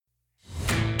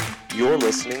You're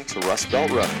listening to Rust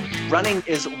Belt Running. Running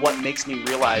is what makes me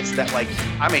realize that,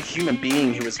 I'm a human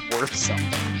being who is worth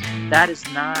something. That is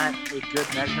not a good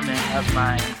measurement of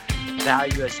my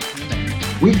value as a human.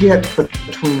 We get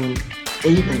between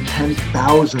 8,000 and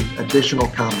 10,000 additional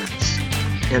comments,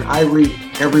 and I read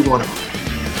every one of them.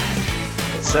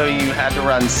 So you had to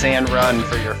run Sand Run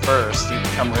for your first. You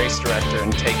become race director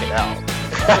and take it out.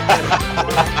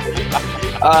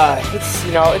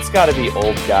 It's got to be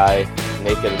old guy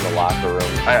naked in the locker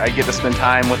room. I get to spend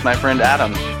time with my friend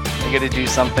Adam. I get to do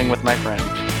something with my friend.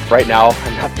 Right now,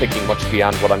 I'm not thinking much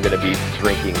beyond what I'm going to be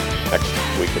drinking next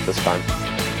week at this time.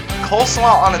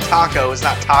 Coleslaw on a taco is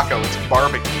not taco, it's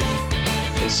barbecue.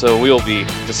 And so we will be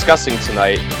discussing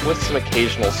tonight with some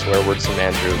occasional swear words from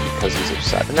Andrew because he's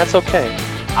upset, and that's okay.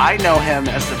 I know him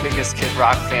as the biggest Kid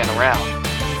Rock fan around.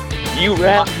 You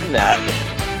ran that.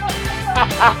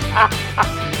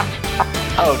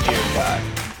 Oh dear God.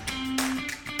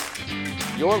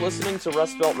 You're listening to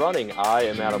Rust Belt Running. I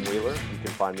am Adam Wheeler. You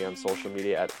can find me on social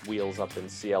media at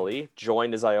WheelsUpInCLE.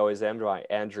 Joined as I always am by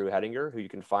Andrew Hettinger, who you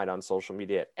can find on social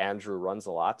media at Andrew Runs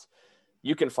a Lot.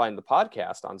 You can find the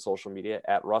podcast on social media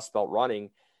at Rust Belt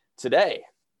Running. Today,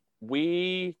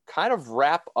 we kind of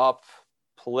wrap up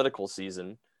political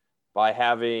season by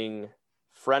having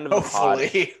friend of the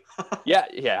Hopefully. pod.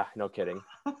 Yeah, no kidding.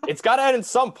 It's got to end at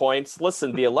some points.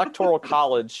 Listen, the Electoral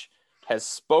College has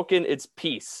spoken its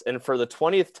piece, and for the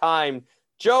 20th time,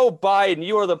 Joe Biden,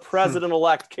 you are the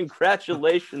president-elect.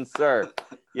 Congratulations, sir.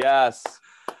 Yes.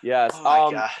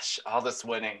 Oh my gosh, all this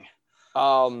winning.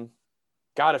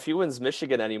 God, if he wins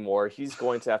Michigan anymore, he's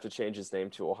going to have to change his name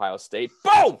to Ohio State.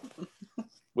 Boom!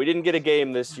 We didn't get a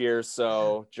game this year,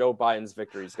 so Joe Biden's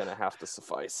victory is going to have to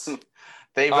suffice.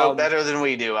 They vote better than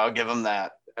we do. I'll give them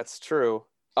that. That's true.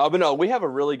 But no, we have a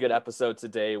really good episode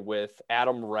today with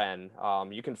Adam Wren.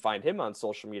 You can find him on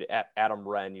social media at Adam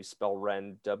Wren. You spell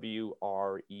Wren,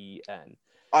 W-R-E-N.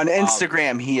 On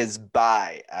Instagram, he is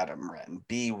by Adam Wren,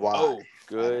 B-Y. Oh,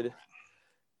 good.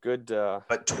 Good.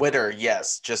 But Twitter,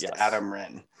 yes, Adam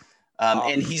Wren.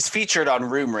 And he's featured on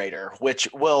Room Raider,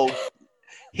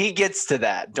 he gets to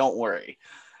that. Don't worry.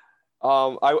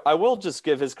 I will just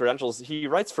give his credentials. He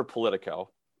writes for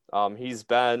Politico. He's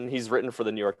written for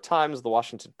the New York Times, the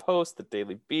Washington Post, the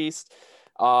Daily Beast.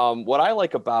 What I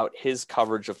like about his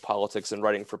coverage of politics and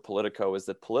writing for Politico is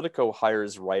that Politico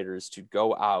hires writers to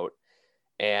go out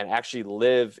and actually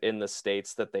live in the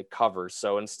states that they cover.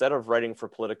 So instead of writing for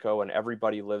Politico and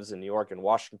everybody lives in New York and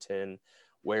Washington,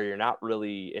 where you're not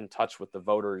really in touch with the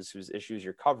voters whose issues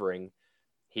you're covering,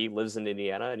 he lives in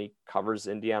Indiana and he covers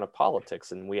Indiana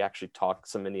politics. And we actually talked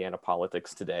some Indiana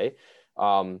politics today.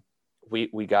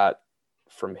 We got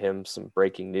from him some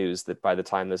breaking news that by the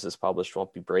time this is published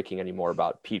won't be breaking anymore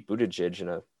about Pete Buttigieg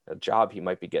and a job he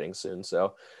might be getting soon.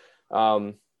 So,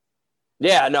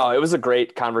 it was a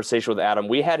great conversation with Adam.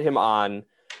 We had him on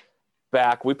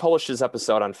back. We published his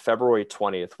episode on February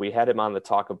 20th. We had him on to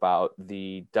talk about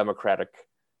the Democratic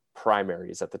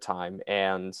primaries at the time.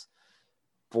 And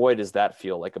boy, does that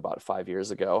feel like about 5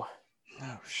 years ago.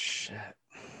 Oh, shit.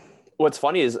 What's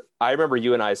funny is I remember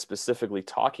you and I specifically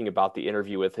talking about the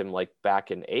interview with him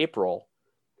back in April,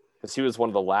 because he was one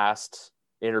of the last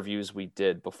interviews we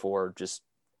did before just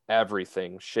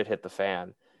everything shit hit the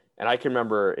fan. And I can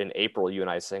remember in April, you and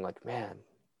I saying man,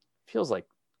 it feels like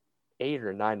 8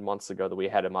 or 9 months ago that we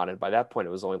had him on. And by that point,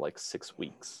 it was only 6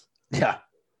 weeks. Yeah.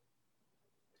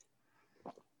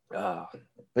 But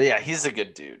yeah, he's a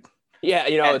good dude. Yeah.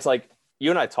 It's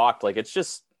you and I talked, it's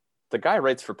just the guy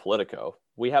writes for Politico.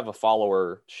 We have a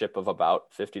followership of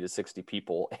about 50 to 60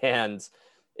 people. And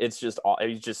it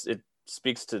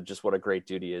speaks to just what a great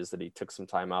dude he is that he took some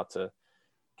time out to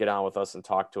get on with us and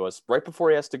talk to us right before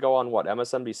he has to go on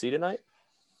MSNBC tonight?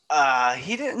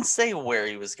 He didn't say where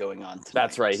he was going on tonight.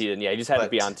 That's right. He didn't. Yeah. He just had to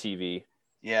be on TV.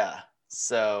 Yeah.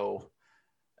 So,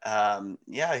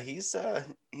 he's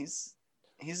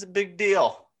a big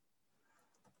deal.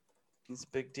 He's a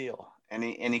big deal. And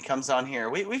he comes on here.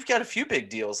 We've got a few big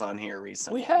deals on here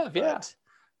recently. We have, yeah.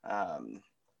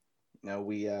 But,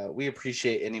 we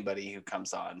appreciate anybody who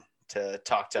comes on to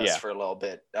talk to us for a little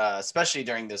bit, especially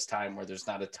during this time where there's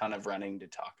not a ton of running to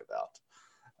talk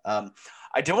about.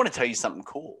 I do want to tell you something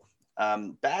cool.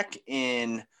 Back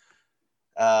in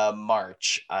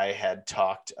March, I had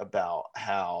talked about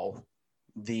how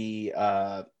the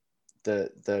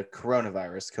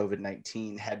coronavirus,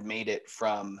 COVID-19, had made it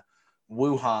from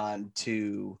Wuhan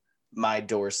to my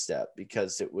doorstep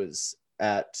because it was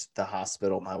at the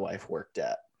hospital my wife worked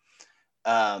at.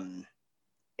 And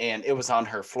it was on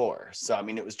her floor. So,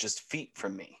 it was just feet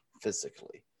from me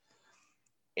physically.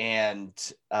 And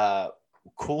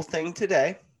cool thing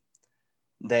today,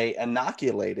 they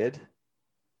inoculated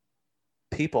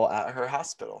people at her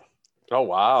hospital. Oh,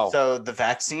 wow. So the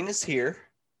vaccine is here.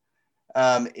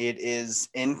 It is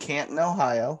in Canton,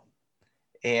 Ohio.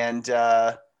 And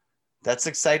that's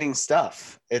exciting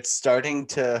stuff. It's starting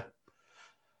to,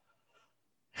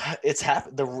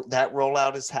 that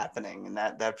rollout is happening, and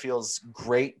that feels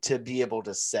great to be able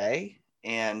to say.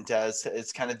 And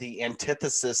it's kind of the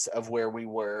antithesis of where we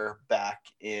were back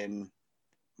in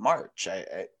March.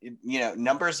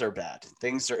 Numbers are bad.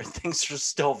 Things are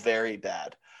still very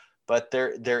bad, but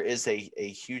there is a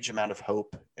huge amount of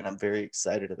hope, and I'm very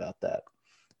excited about that.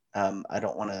 I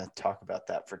don't want to talk about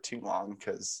that for too long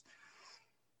because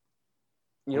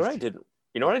you know what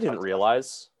I didn't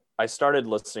realize? I started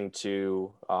listening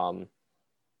to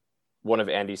one of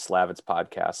Andy Slavitt's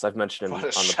podcasts. I've mentioned him on the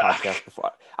podcast before.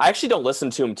 I actually don't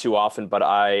listen to him too often, but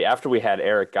after we had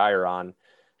Eric Geyer on,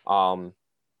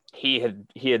 he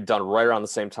had done right around the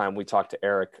same time we talked to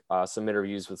Eric, some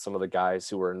interviews with some of the guys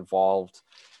who were involved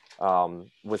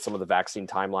with some of the vaccine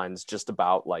timelines, just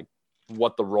about like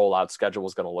what the rollout schedule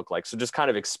was going to look like. So just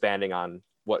kind of expanding on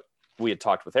what we had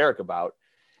talked with Eric about.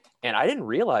 And I didn't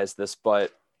realize this,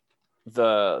 but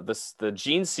the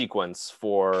gene sequence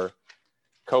for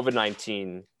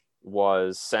COVID-19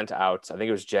 was sent out, I think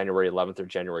it was January 11th or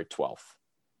January 12th,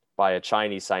 by a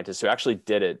Chinese scientist who actually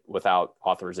did it without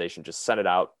authorization, just sent it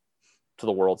out to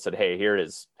the world, said, hey, here it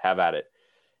is, have at it.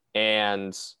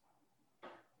 And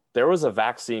there was a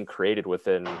vaccine created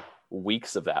within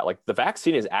weeks of that. Like the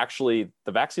vaccine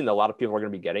that a lot of people are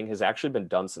going to be getting has actually been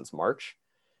done since March.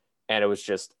 And it was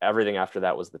just everything after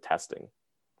that was the testing,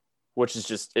 which is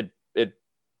just, it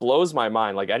blows my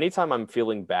mind. Like anytime I'm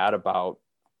feeling bad about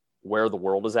where the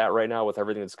world is at right now with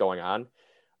everything that's going on,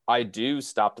 I do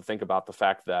stop to think about the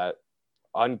fact that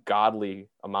ungodly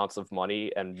amounts of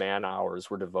money and man hours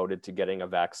were devoted to getting a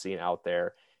vaccine out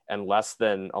there. And less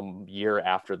than a year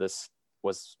after this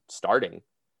was starting,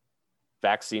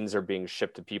 vaccines are being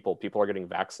shipped to people. People are getting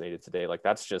vaccinated today. Like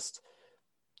that's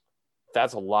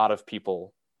a lot of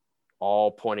people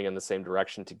all pointing in the same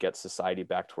direction to get society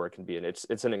back to where it can be. And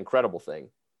it's an incredible thing.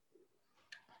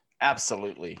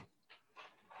 Absolutely.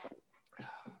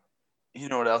 You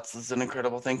know what else is an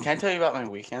incredible thing? Can I tell you about my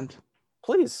weekend?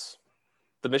 Please.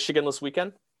 The Michiganless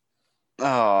weekend?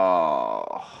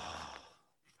 Oh.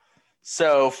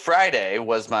 So Friday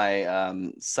was my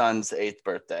son's 8th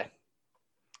birthday.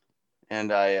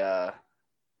 And I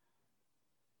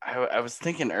was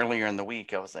thinking earlier in the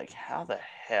week, I was like, how the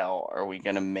hell are we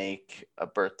going to make a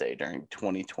birthday during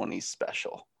 2020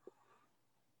 special?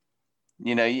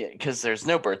 Because there's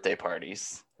no birthday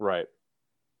parties. Right.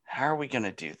 How are we going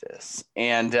to do this?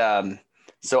 And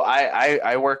so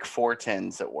I work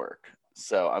 4/10s at work.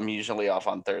 So I'm usually off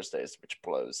on Thursdays, which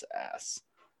blows ass.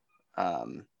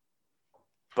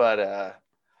 But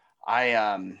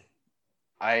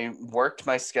I worked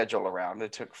my schedule around. I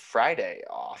took Friday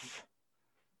off.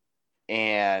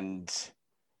 And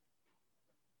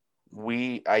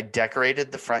I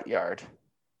decorated the front yard.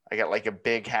 I got like a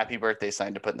big happy birthday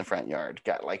sign to put in the front yard.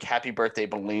 Got like happy birthday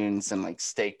balloons and like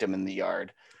staked them in the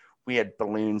yard. We had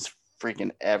balloons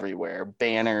freaking everywhere.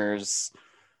 Banners,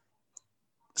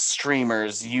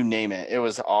 streamers, you name it. It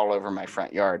was all over my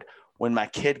front yard. When my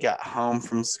kid got home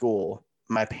from school,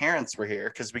 my parents were here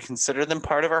because we consider them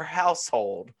part of our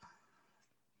household.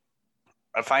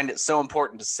 I find it so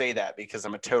important to say that because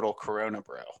I'm a total Corona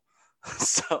bro.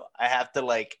 So I have to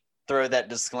like throw that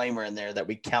disclaimer in there that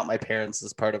we count my parents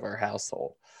as part of our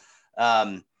household.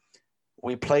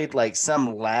 We played like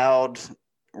some loud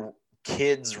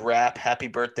kids rap happy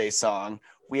birthday song.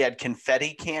 We had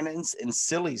confetti cannons and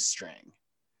silly string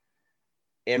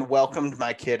and welcomed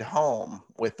my kid home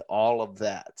with all of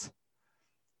that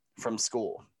from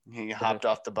school. He hopped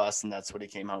off the bus and that's what he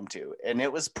came home to. And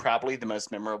it was probably the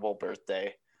most memorable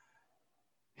birthday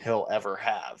he'll ever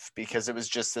have because it was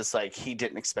just this, like, he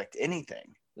didn't expect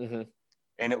anything. Mm-hmm.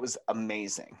 And it was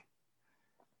amazing.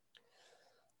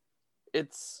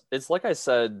 It's like I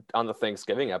said on the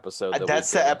Thanksgiving episode.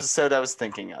 That's the episode I was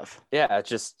thinking of. Yeah,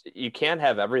 just you can't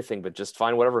have everything, but just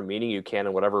find whatever meaning you can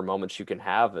and whatever moments you can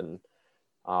have. And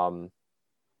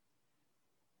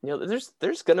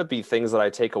there's going to be things that I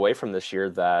take away from this year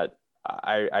that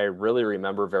I really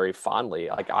remember very fondly.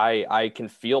 Like I can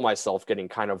feel myself getting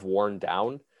kind of worn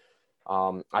down.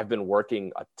 I've been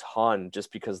working a ton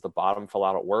just because the bottom fell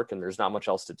out at work and there's not much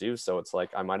else to do. So it's like,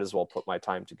 I might as well put my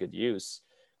time to good use,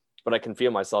 but I can feel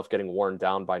myself getting worn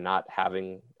down by not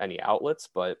having any outlets.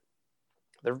 But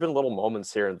there've been little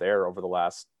moments here and there over the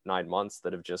last 9 months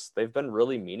that they've been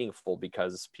really meaningful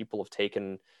because people have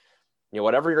taken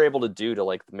whatever you're able to do to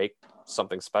like make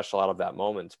something special out of that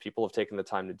moment, people have taken the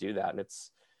time to do that. And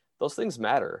those things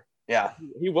matter. Yeah.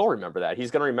 He will remember that.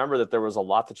 He's going to remember that there was a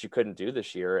lot that you couldn't do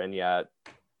this year, and yet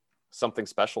something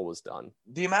special was done.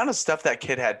 The amount of stuff that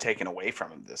kid had taken away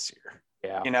from him this year.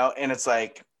 Yeah. And it's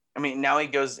like, I mean, now he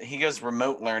goes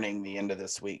remote learning the end of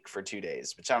this week for 2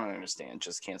 days, which I don't understand.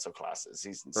 Just cancel classes.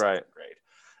 He's in second grade.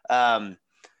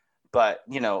 But,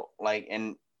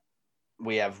 and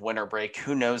we have winter break.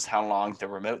 Who knows how long the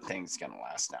remote thing's going to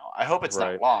last now? I hope it's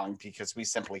not long, because we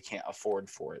simply can't afford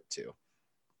for it to.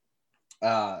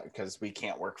 Because we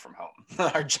can't work from home.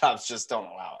 Our jobs just don't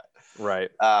allow it. Right.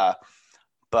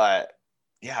 But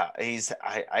yeah,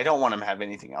 I don't want him to have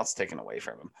anything else taken away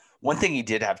from him. One thing he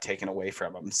did have taken away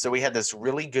from him. So we had this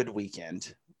really good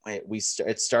weekend.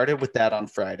 It started with that on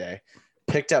Friday.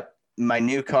 Picked up my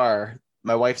new car,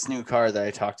 my wife's new car that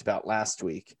I talked about last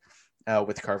week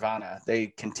with Carvana. They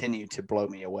continue to blow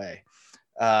me away.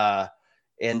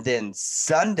 And then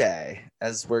Sunday,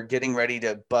 as we're getting ready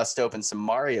to bust open some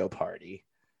Mario Party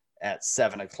at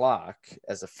 7:00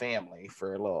 as a family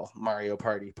for a little Mario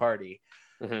Party.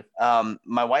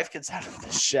 My wife gets out of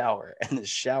the shower, and the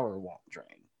shower won't drain.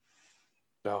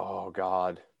 Oh,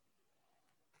 God.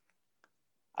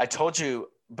 I told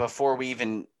you before we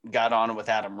even got on with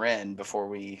Adam Wren, before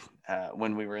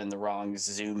when we were in the wrong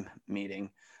Zoom meeting,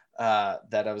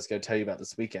 that I was going to tell you about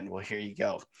this weekend. Well, here you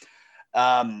go.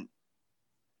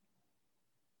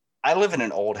 I live in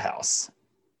an old house.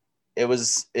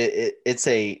 It's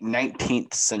a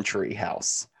 19th century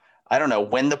house. I don't know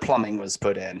when the plumbing was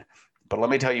put in, but let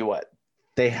me tell you what,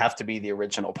 they have to be the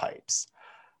original pipes,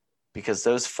 because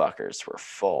those fuckers were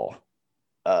full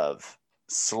of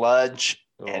sludge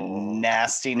and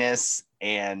nastiness.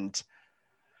 And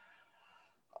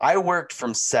I worked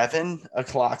from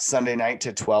 7:00 Sunday night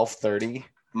to 12:30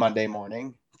 Monday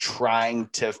morning, trying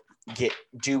to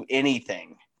do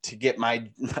anything to get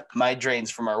my drains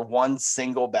from our one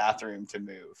single bathroom to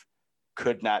move.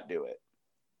 Could not do it.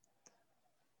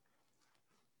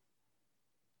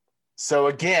 So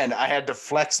again, I had to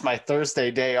flex my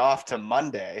Thursday day off to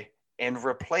Monday and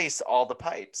replace all the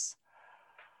pipes.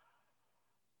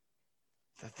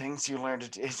 The things you learn to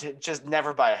do, just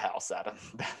never buy a house, Adam.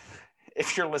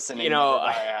 If you're listening, never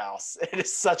buy a house. It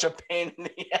is such a pain in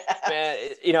the ass. Man,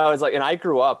 it's like, and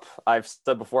I've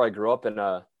said before, I grew up in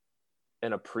a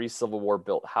pre-Civil War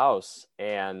built house,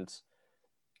 and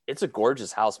it's a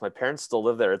gorgeous house. My parents still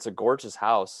live there. It's a gorgeous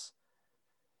house.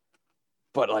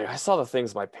 But like, I saw the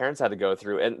things my parents had to go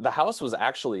through, and the house was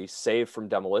actually saved from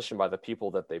demolition by the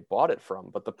people that they bought it from.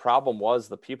 But the problem was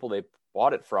the people they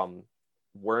bought it from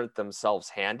weren't themselves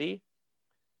handy.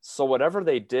 So whatever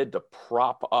they did to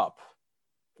prop up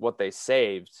what they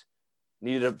saved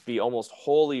needed to be almost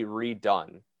wholly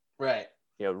redone. Right.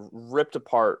 Ripped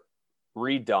apart,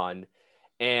 redone.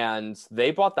 And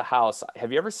they bought the house.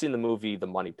 Have you ever seen the movie The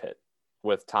Money Pit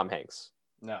with Tom Hanks?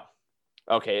 No.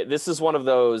 Okay, this is one of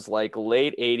those like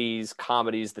late 80s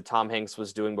comedies that Tom Hanks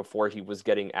was doing before he was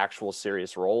getting actual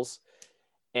serious roles.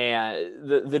 And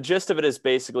the gist of it is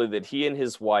basically that he and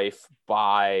his wife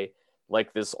buy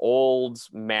like this old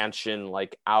mansion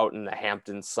like out in the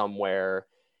Hamptons somewhere.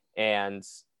 And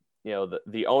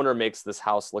the owner makes this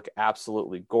house look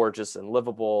absolutely gorgeous and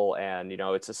livable. And,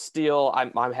 it's a steal.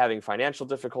 I'm having financial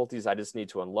difficulties. I just need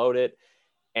to unload it.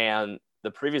 And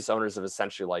the previous owners have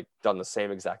essentially like done the same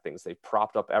exact things. They've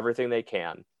propped up everything they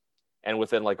can. And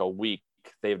within like a week,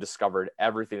 they've discovered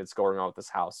everything that's going on with this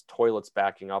house, toilets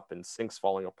backing up and sinks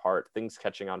falling apart, things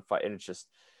catching on fire. And it's just,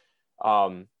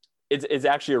 it's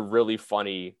actually a really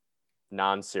funny,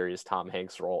 non-serious Tom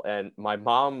Hanks role. And my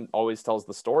mom always tells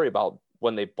the story about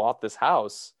when they bought this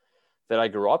house that I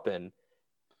grew up in,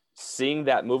 seeing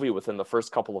that movie within the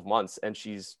first couple of months, and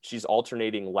she's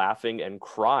alternating laughing and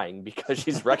crying because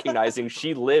she's recognizing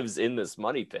she lives in this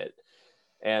money pit.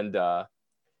 And the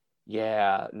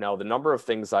number of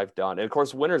things I've done, and of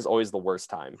course winter's always the worst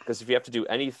time, because if you have to do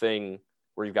anything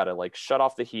where you've got to like shut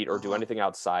off the heat or do anything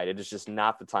outside, it is just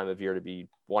not the time of year to be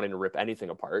wanting to rip anything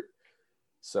apart.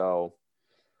 So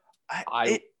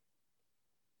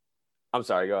I'm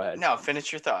sorry, go ahead. No,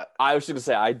 finish your thought. I was just going to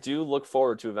say, I do look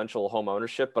forward to eventual home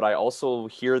ownership, but I also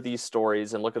hear these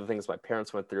stories and look at the things my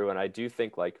parents went through, and I do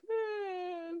think like,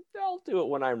 I'll do it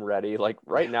when I'm ready. Like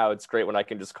right now, it's great when I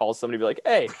can just call somebody and be like,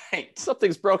 hey,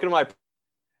 something's broken in my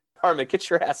apartment. Get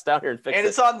your ass down here and fix it. And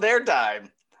it's on their dime.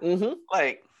 Mm-hmm.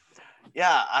 Like,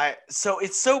 yeah, so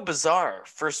it's so bizarre.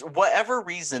 For whatever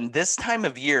reason, this time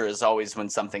of year is always when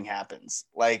something happens.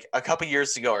 Like a couple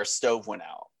years ago, our stove went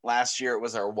out. Last year, it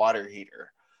was our water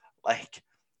heater. Like,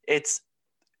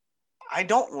 I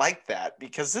don't like that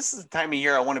because this is the time of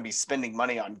year I want to be spending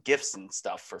money on gifts and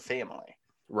stuff for family.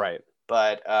 Right.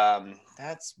 But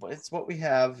it's what we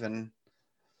have, and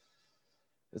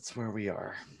it's where we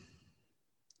are.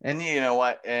 And you know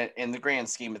what? In the grand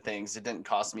scheme of things, it didn't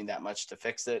cost me that much to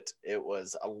fix it. It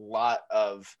was not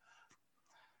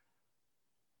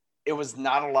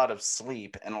a lot of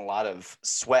sleep and a lot of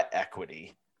sweat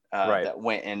equity that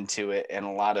went into it, and a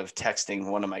lot of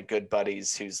texting one of my good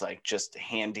buddies who's like just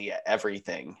handy at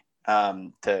everything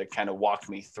to kind of walk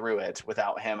me through it.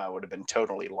 Without him, I would have been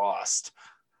totally lost.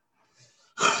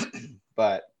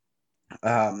 But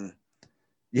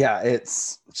yeah,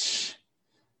 it's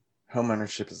home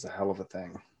ownership is a hell of a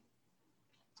thing.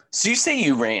 So you say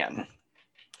you ran?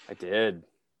 I did.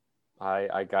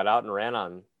 I got out and ran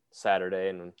on Saturday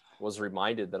and was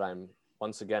reminded that I'm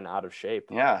once again out of shape.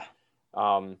 Yeah.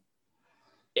 I'll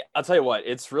tell you what,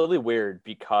 it's really weird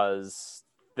because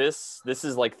this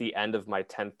is like the end of my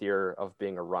 10th year of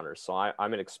being a runner. So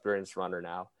I'm an experienced runner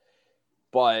now,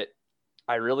 but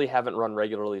I really haven't run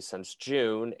regularly since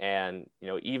June. And,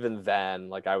 even then,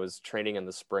 like I was training in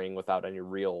the spring without any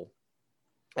real,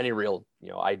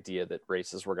 idea that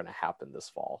races were going to happen this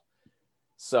fall.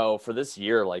 So for this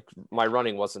year, like my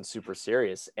running wasn't super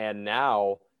serious. And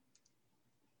now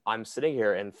I'm sitting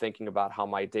here and thinking about how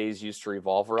my days used to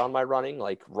revolve around my running.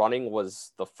 Like running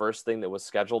was the first thing that was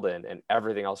scheduled in, and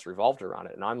everything else revolved around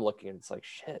it. And I'm looking and it's like,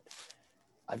 shit,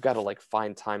 I've got to like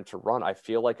find time to run. I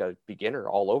feel like a beginner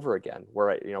all over again,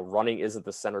 where running isn't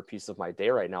the centerpiece of my day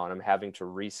right now. And I'm having to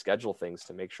reschedule things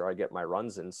to make sure I get my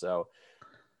runs in. So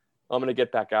I'm going to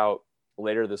get back out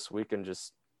later this week and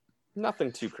just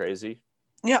nothing too crazy.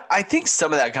 Yeah, I think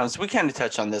some of that comes, we kind of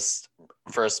touched on this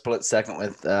for a split second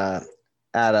with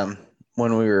Adam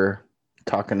when we were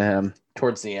talking to him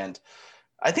towards the end.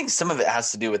 I think some of it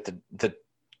has to do with the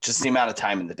just the amount of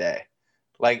time in the day,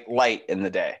 like light in the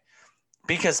day,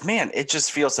 because man, it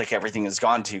just feels like everything has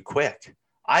gone too quick.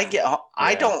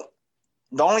 The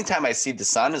only time I see the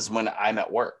sun is when I'm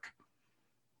at work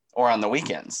or on the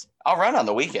weekends. I'll run on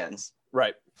the weekends.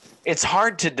 Right. It's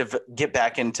hard to get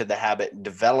back into the habit,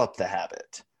 develop the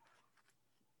habit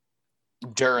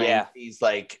during these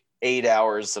like 8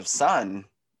 hours of sun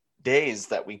days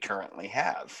that we currently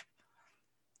have.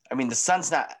 I mean,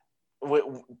 the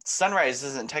sunrise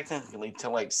isn't technically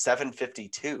till like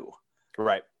 7:52.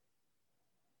 Right.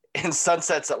 And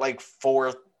sunsets at like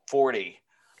 4:40.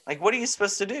 Like, what are you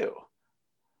supposed to do?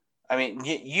 I mean,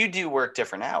 you do work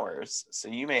different hours, so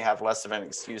you may have less of an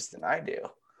excuse than I do.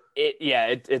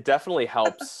 It definitely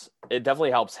helps. It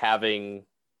definitely helps having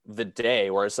the day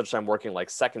where essentially I'm working like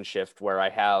second shift, where I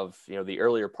have, the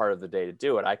earlier part of the day to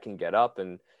do it. I can get up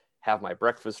and have my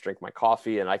breakfast, drink my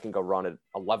coffee, and I can go run at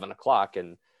 11 o'clock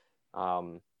and,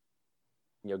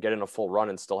 get in a full run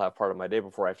and still have part of my day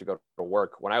before I have to go to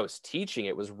work. When I was teaching,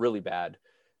 it was really bad.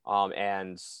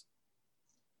 And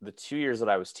the 2 years that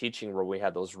I was teaching where we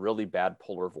had those really bad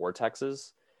polar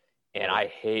vortexes, and I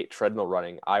hate treadmill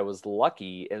running. I was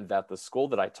lucky in that the school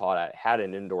that I taught at had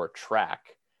an indoor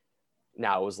track.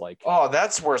 Now it was like, oh,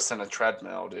 that's worse than a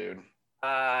treadmill, dude.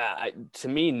 To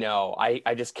me, no.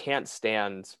 I just can't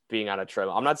stand being on a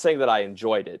treadmill. I'm not saying that I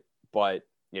enjoyed it, but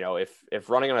if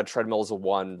running on a treadmill is a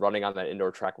 1, running on that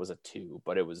indoor track was a 2,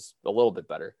 but it was a little bit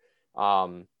better.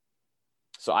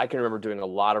 So I can remember doing a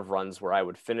lot of runs where I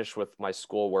would finish with my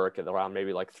schoolwork at around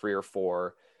maybe like 3 or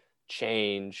 4,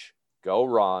 change, go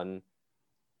run,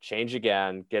 change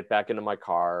again, get back into my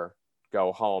car,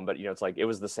 go home. But, it's like, it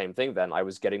was the same thing then. I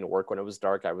was getting to work when it was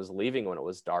dark. I was leaving when it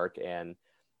was dark. And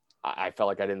I felt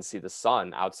like I didn't see the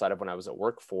sun outside of when I was at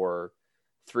work for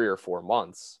 3 or 4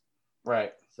 months.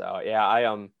 Right. So,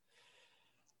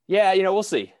 we'll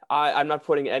see. I'm not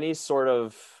putting any sort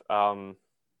of,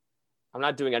 I'm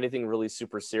not doing anything really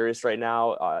super serious right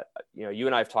now. You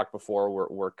and I have talked before.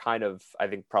 We're kind of, I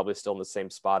think, probably still in the same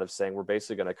spot of saying we're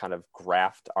basically going to kind of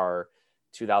graft our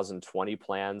 2020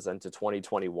 plans into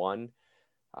 2021.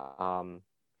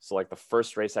 So like the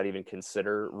first race I'd even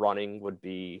consider running would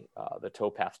be the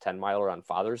Towpath 10 miler on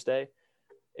Father's Day.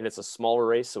 And it's a smaller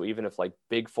race. So even if like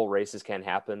big full races can't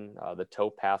happen, the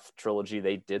Towpath trilogy,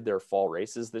 they did their fall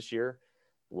races this year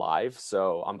live.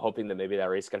 So I'm hoping that maybe that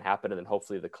race can happen. And then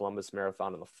hopefully the Columbus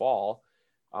Marathon in the fall.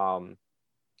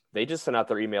 They just sent out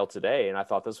their email today, and I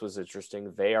thought this was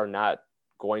interesting. They are not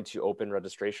going to open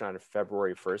registration on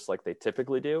February 1st like they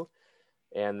typically do.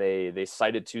 And they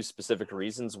cited 2 specific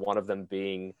reasons. One of them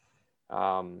being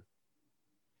just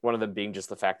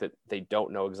the fact that they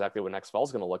don't know exactly what next fall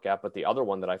is going to look at. But the other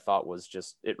one that I thought was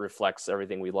just, it reflects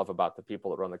everything we love about the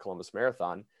people that run the Columbus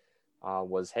Marathon,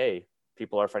 was, hey,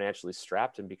 people are financially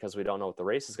strapped, and because we don't know what the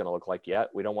race is going to look like yet,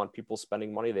 we don't want people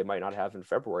spending money they might not have in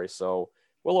February. So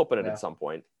we'll open it at some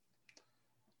point.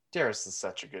 Darius is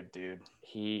such a good dude.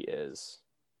 He is.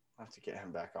 I'll have to get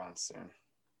him back on soon.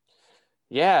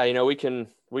 Yeah, we can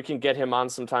get him on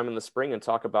sometime in the spring and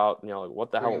talk about,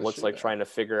 what the hell it looks like trying to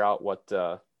figure out what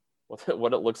it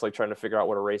looks like trying to figure out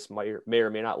what a race may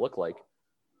or may not look like.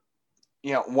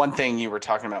 One thing you were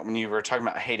talking about when you were talking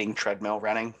about hating treadmill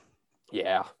running.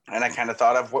 Yeah. And I kind of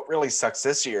thought of what really sucks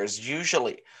this year is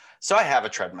so I have a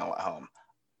treadmill at home.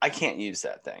 I can't use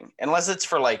that thing unless it's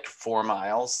for like 4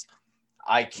 miles.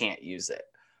 I can't use it.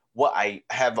 What I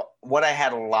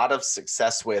had a lot of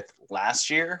success with last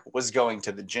year was going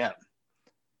to the gym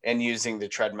and using the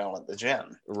treadmill at the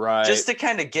gym. Right. Just to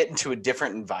kind of get into a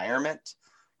different environment,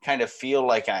 kind of feel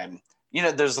like I'm,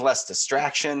 there's less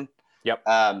distraction. Yep.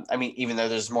 Even though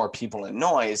there's more people and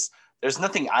noise, there's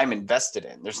nothing I'm invested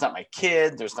in. There's not my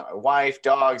kid, there's not my wife,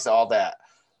 dogs, all that.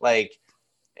 Like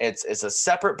it's a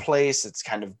separate place. It's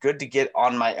kind of good to get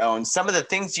on my own. Some of the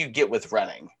things you get with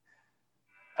running,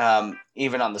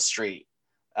 even on the street,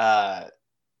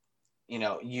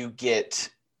 you get,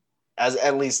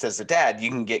 at least as a dad,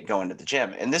 you can get going to the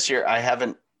gym. And this year I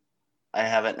haven't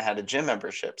had a gym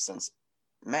membership since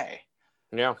May.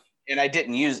 Yeah. And I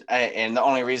didn't and the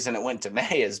only reason it went to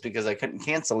May is because I couldn't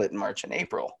cancel it in March and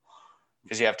April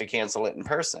because you have to cancel it in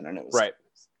person. And it was right.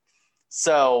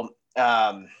 So,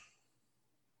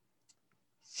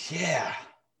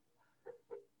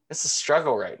 it's a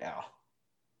struggle right now.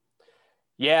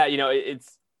 Yeah.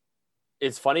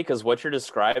 It's funny because what you're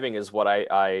describing is what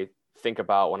I think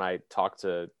about when I talk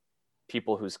to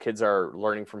people whose kids are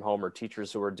learning from home or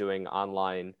teachers who are doing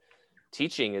online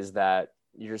teaching, is that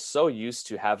you're so used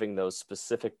to having those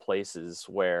specific places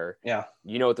where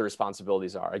what the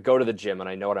responsibilities are. I go to the gym and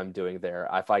I know what I'm doing there.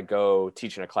 If I go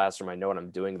teach in a classroom, I know what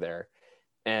I'm doing there.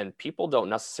 And people don't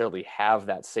necessarily have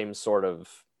that same sort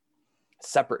of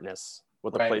separateness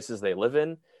with the places they live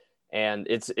in. And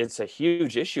it's a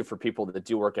huge issue for people that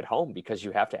do work at home because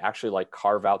you have to actually like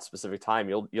carve out specific time.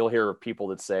 You'll hear people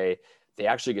that say they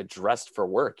actually get dressed for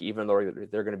work, even though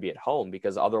they're going to be at home,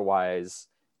 because otherwise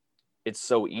it's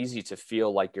so easy to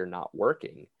feel like you're not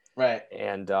working. Right.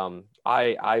 And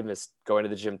I missed going to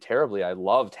the gym terribly. I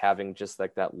loved having just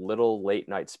like that little late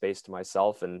night space to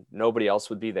myself, and nobody else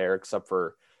would be there except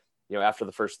for, after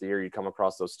the first of the year, you'd come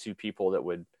across those 2 people that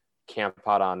would camp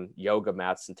out on yoga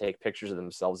mats and take pictures of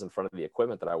themselves in front of the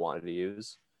equipment that I wanted to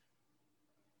use.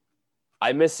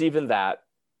 I miss even that.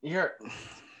 You're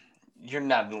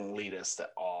not an elitist at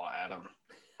all, Adam.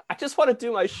 I just want to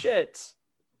do my shit.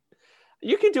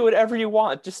 You can do whatever you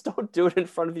want. Just don't do it in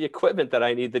front of the equipment that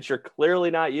I need that you're clearly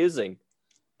not using.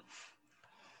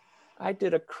 I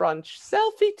did a crunch.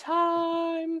 Selfie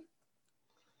time.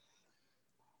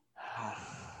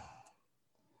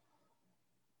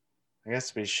 I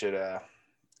guess we should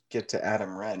get to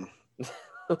Adam Wren.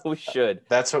 We should.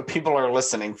 That's what people are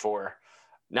listening for.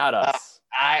 Not us.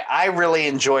 I really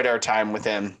enjoyed our time with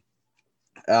him.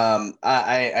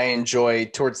 I enjoy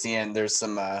towards the end. There's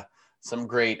some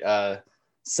great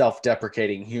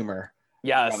self-deprecating humor.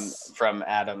 Yes. From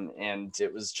Adam, and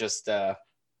it was just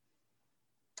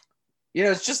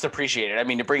it's just appreciated. I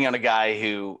mean, to bring on a guy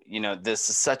who, this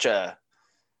is such a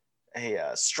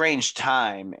strange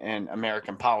time in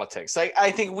American politics.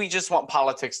 I think we just want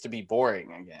politics to be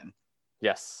boring again.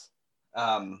 Yes.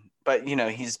 But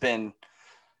he's been,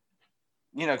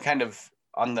 kind of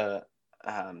on the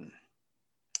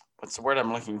what's the word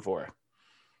I'm looking for?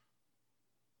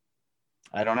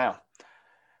 I don't know.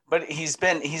 But he's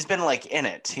been like in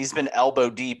it. He's been elbow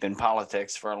deep in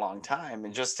politics for a long time,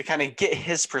 and just to kind of get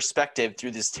his perspective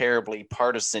through this terribly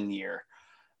partisan year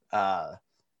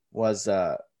was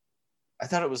I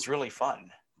thought it was really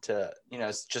fun to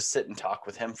just sit and talk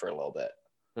with him for a little bit.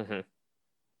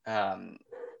 Mm-hmm.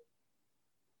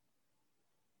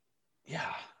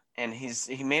 Yeah, and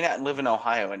he may not live in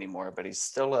Ohio anymore, but he's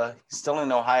still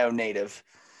an Ohio native,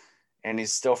 and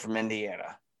he's still from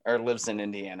Indiana. Or lives in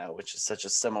Indiana, which is such a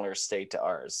similar state to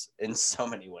ours in so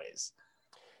many ways.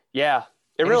 Yeah,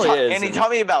 it really is. And he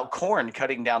taught me about corn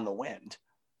cutting down the wind.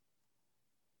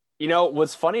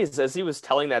 What's funny is as he was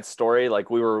telling that story,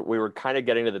 like we were kind of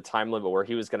getting to the time limit where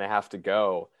he was going to have to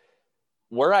go.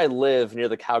 Where I live near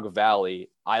the Cauga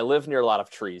Valley, I live near a lot of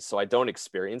trees, so I don't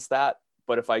experience that.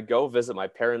 But if I go visit my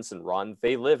parents and run,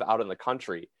 they live out in the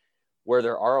country where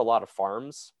there are a lot of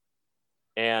farms.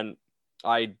 And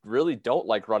I really don't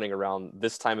like running around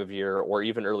this time of year or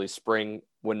even early spring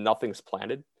when nothing's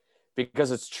planted, because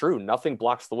it's true. Nothing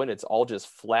blocks the wind. It's all just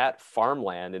flat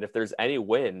farmland. And if there's any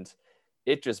wind,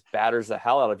 it just batters the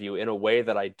hell out of you in a way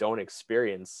that I don't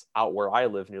experience out where I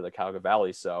live near the Cauca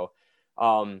Valley. So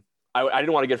I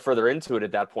didn't want to get further into it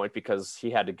at that point because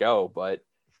he had to go, but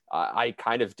I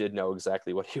kind of did know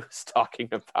exactly what he was talking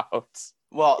about.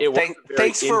 Well,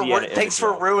 thanks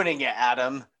for ruining it,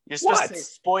 Adam. You're supposed to say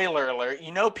spoiler alert.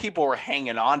 You know, people were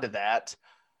hanging on to that.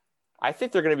 I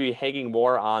think they're going to be hanging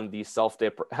more on the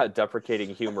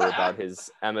self-deprecating humor about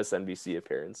his MSNBC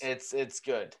appearance. It's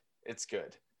good. It's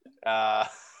good. I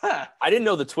didn't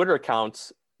know the Twitter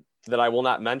account that I will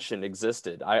not mention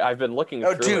existed. I've been looking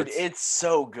through dude, it. it's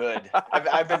so good.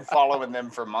 I've been following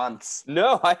them for months.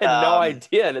 No, I had no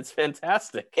idea, and it's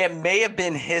fantastic. It may have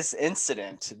been his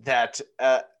incident that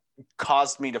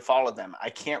caused me to follow them.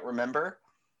 I can't remember,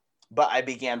 but I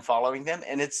began following them,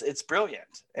 and it's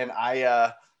brilliant. And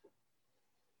I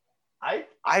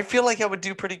feel like I would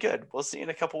do pretty good. We'll see in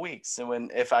a couple weeks,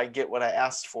 and if I get what I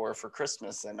asked for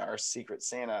Christmas and our Secret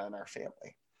Santa and our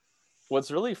family. What's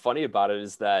really funny about it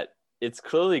is that it's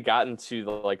clearly gotten to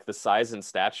the size and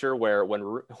stature where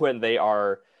when they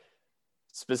are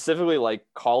specifically like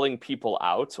calling people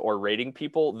out or rating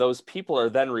people, those people are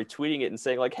then retweeting it and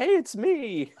saying like, "Hey, it's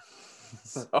me."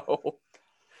 So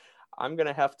I'm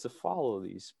gonna have to follow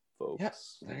these folks.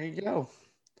 Yes, there you go.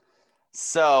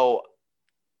 So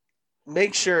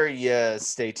make sure you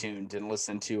stay tuned and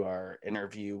listen to our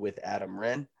interview with Adam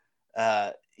Wren.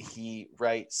 He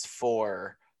writes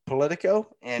for Politico,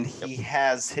 and he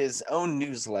has his own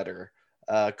newsletter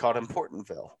called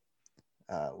Importantville,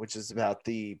 which is about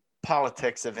the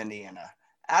politics of Indiana.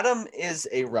 Adam is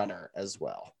a runner as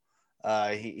well.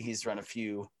 He's run a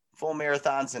few full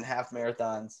marathons and half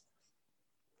marathons,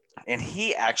 and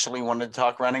he actually wanted to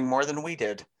talk running more than we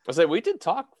did. I say we did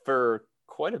talk for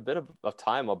quite a bit of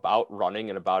time about running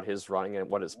and about his running and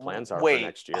what his plans are for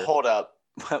next year. Hold up.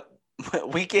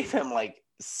 We gave him like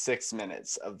 6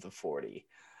 minutes of the 40.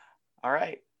 All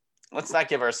right. Let's not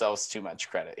give ourselves too much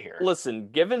credit here. Listen,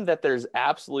 given that there's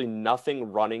absolutely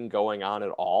nothing running going on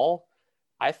at all,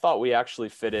 I thought we actually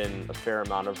fit in a fair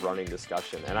amount of running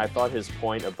discussion. And I thought his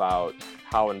point about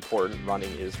how important running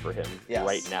is for him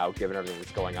right now, given everything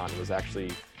that's going on, was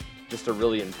actually just a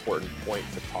really important point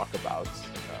to talk about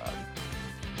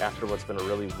after what's been a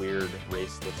really weird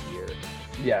race this year.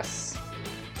 Yes.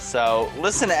 So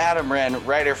listen to Adam Wren,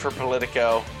 writer for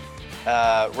Politico.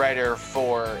 Writer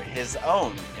for his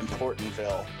own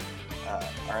Importantville.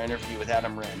 Our interview with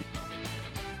Adam Wren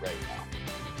right now.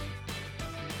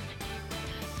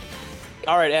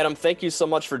 All right, Adam, thank you so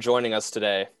much for joining us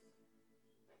today.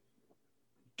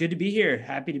 Good to be here.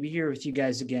 Happy to be here with you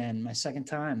guys again. My second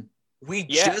time. We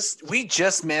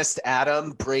just missed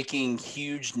Adam breaking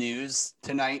huge news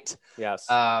tonight. Yes.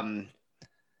 And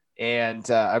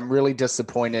I'm really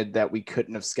disappointed that we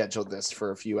couldn't have scheduled this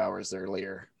for a few hours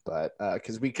earlier, but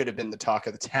because we could have been the talk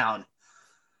of the town.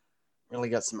 Really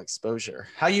got some exposure.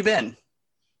 How you been?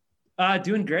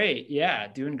 Doing great. Yeah,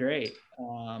 doing great.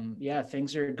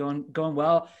 Things are going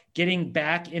well. Getting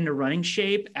back into running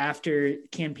shape after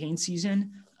campaign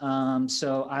season.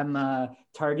 So I'm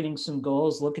targeting some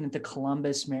goals, looking at the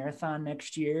Columbus Marathon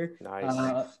next year.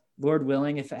 Nice. Lord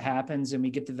willing, if it happens and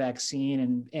we get the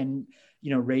vaccine and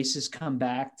races come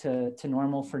back to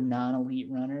normal for non-elite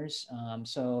runners.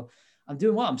 So I'm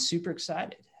doing well. I'm super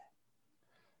excited.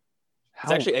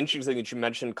 It's actually interesting that you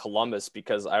mentioned Columbus,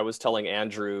 because I was telling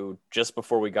Andrew just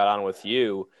before we got on with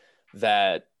you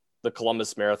that the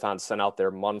Columbus Marathon sent out their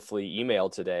monthly email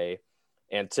today,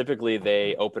 and typically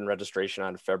they open registration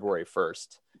on February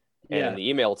 1st. And in the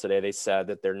email today, they said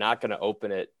that they're not going to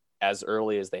open it as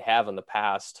early as they have in the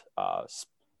past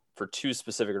for two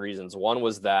specific reasons. One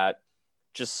was that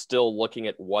just still looking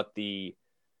at what the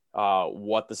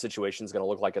situation is going to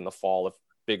look like in the fall if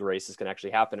big races can actually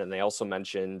happen. And they also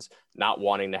mentioned not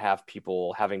wanting to have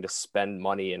people having to spend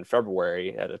money in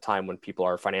February at a time when people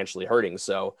are financially hurting.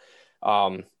 So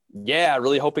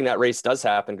really hoping that race does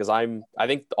happen, because I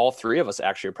think all three of us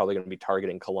actually are probably going to be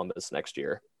targeting Columbus next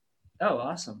year. Oh,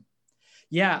 awesome.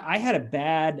 Yeah, I had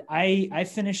I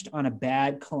finished on a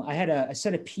bad, I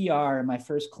set a PR in my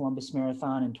first Columbus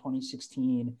Marathon in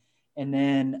 2016. And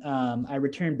then I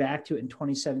returned back to it in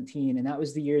 2017. And that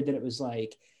was the year that it was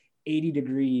like 80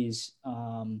 degrees.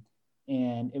 And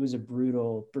it was a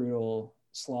brutal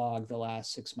slog the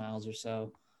last 6 miles or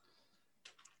so.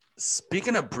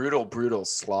 Speaking of brutal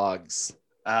slogs,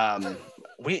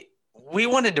 we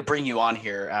wanted to bring you on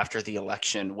here after the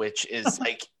election, which is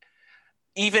like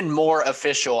even more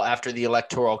official after the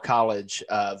Electoral College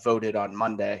voted on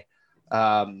Monday.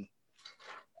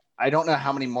 I don't know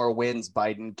how many more wins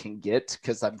Biden can get,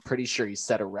 because I'm pretty sure he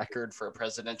set a record for a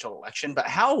presidential election. But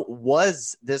how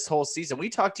was this whole season? We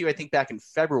talked to you, I think, back in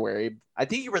February. I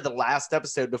think you were the last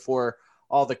episode before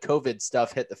all the COVID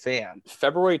stuff hit the fan.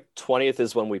 February 20th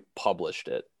is when we published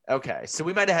it. Okay, so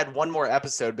we might have had one more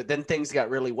episode, but then things got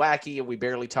really wacky and we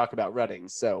barely talk about running.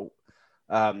 So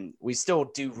we still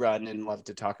do run and love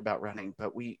to talk about running,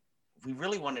 but we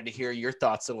really wanted to hear your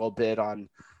thoughts a little bit on,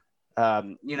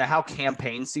 how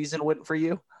campaign season went for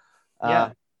you.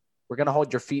 Yeah. We're going to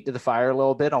hold your feet to the fire a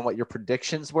little bit on what your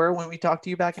predictions were when we talked to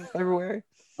you back in February.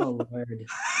 Oh, Lord.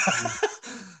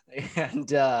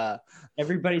 And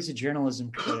everybody's a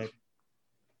journalism critic.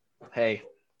 Hey,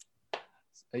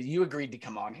 you agreed to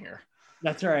come on here.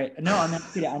 That's all right. No,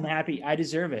 I'm happy. I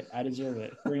deserve it.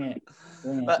 Bring it.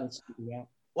 Let's do that.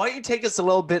 Why don't you take us a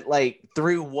little bit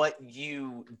through what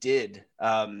you did,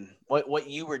 what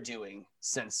you were doing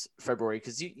since February?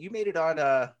 Because you made it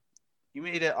on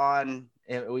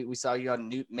we saw you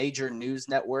on major news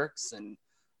networks, and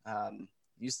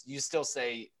you still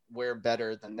say we're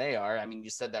better than they are. I mean, you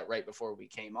said that right before we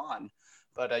came on,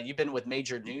 but you've been with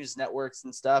major news networks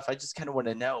and stuff. I just kind of want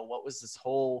to know, what was this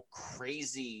whole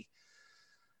crazy,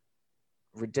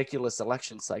 ridiculous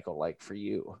election cycle like for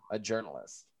you, a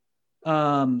journalist?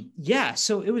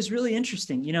 So it was really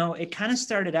interesting. It kind of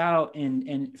started out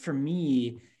and for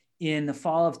me in the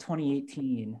fall of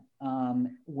 2018,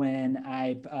 when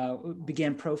I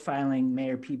began profiling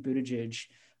Mayor Pete Buttigieg,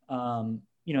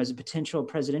 as a potential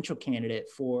presidential candidate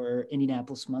for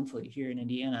Indianapolis Monthly here in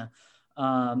Indiana.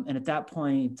 And at that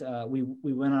point,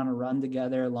 we went on a run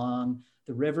together along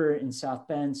the river in South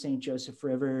Bend, St. Joseph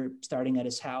River, starting at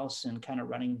his house and kind of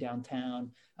running downtown,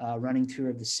 running tour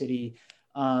of the city.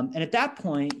 And at that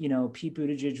point, Pete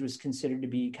Buttigieg was considered to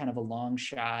be kind of a long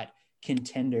shot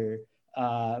contender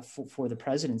for the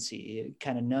presidency,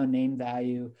 kind of no name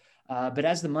value. But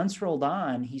as the months rolled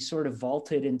on, he sort of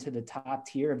vaulted into the top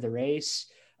tier of the race,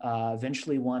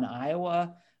 eventually won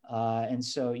Iowa. And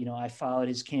so, I followed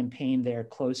his campaign there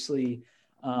closely,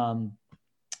 followed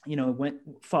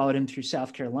him through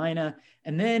South Carolina.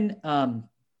 And then,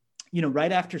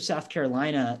 right after South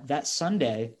Carolina, that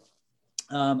Sunday,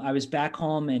 I was back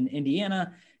home in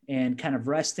Indiana and kind of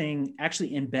resting,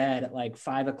 actually in bed at like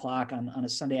 5 o'clock on a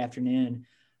Sunday afternoon.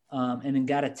 And then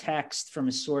got a text from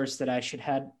a source that I should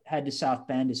head to South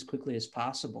Bend as quickly as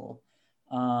possible.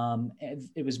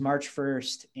 It was March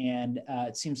 1st, and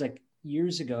it seems like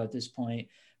years ago at this point,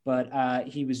 but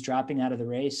he was dropping out of the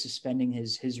race, suspending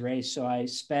his race. So I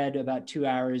sped about 2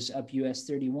 hours up US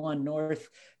 31 north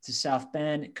to South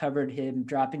Bend, covered him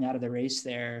dropping out of the race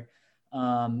there.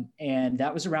 And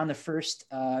that was around the first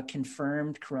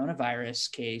confirmed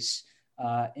coronavirus case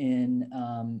in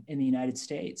the United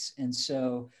States. And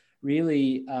so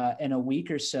really in a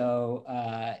week or so,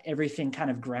 everything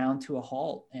kind of ground to a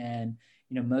halt. And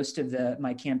most of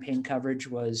my campaign coverage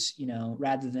was,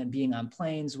 rather than being on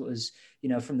planes, was,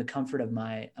 from the comfort of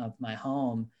my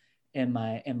home and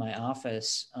my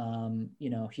office,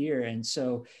 here. And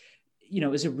so, it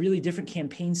was a really different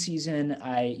campaign season.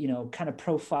 I, kind of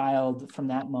profiled from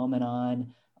that moment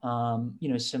on,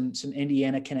 some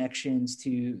Indiana connections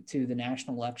to the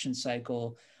national election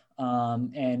cycle,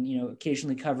 and,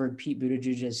 occasionally covered Pete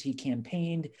Buttigieg as he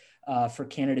campaigned for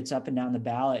candidates up and down the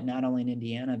ballot, not only in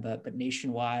Indiana, but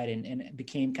nationwide, and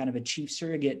became kind of a chief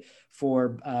surrogate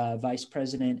for Vice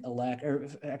President-elect, or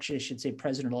actually I should say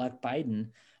President-elect Biden,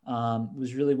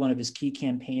 was really one of his key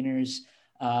campaigners.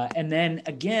 And then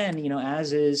again,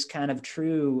 as is kind of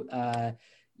true,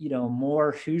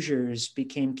 more Hoosiers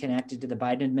became connected to the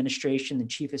Biden administration. The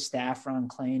chief of staff, Ron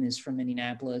Klain, is from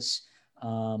Indianapolis,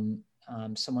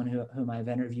 someone whom I've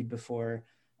interviewed before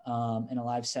in a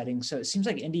live setting. So it seems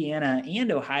like Indiana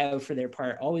and Ohio, for their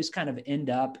part, always kind of end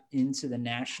up into the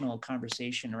national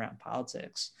conversation around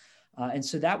politics. And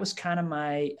so that was kind of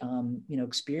my,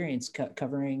 experience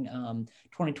covering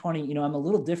 2020. I'm a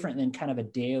little different than kind of a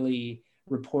daily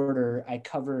reporter. I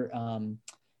cover,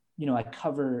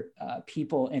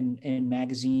 people in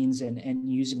magazines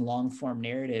and using long form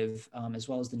narrative, as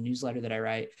well as the newsletter that I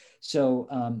write. So,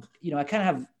 I kind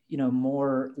of have,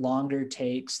 more longer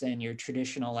takes than your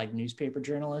traditional like newspaper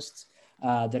journalists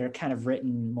that are kind of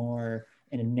written more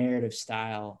in a narrative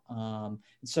style. And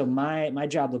so my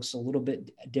job looks a little bit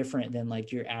different than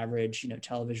like your average,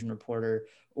 television reporter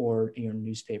or your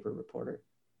newspaper reporter.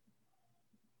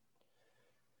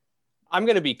 I'm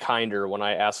going to be kinder when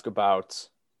I ask about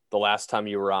the last time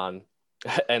you were on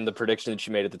and the prediction that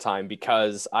you made at the time,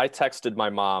 because I texted my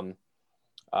mom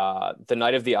the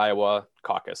night of the Iowa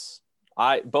caucus.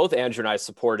 Both Andrew and I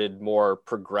supported more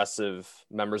progressive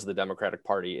members of the Democratic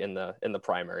Party in the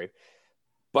primary.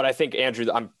 But I think, Andrew,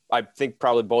 I think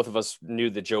probably both of us knew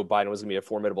that Joe Biden was going to be a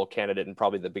formidable candidate and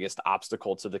probably the biggest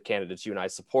obstacle to the candidates you and I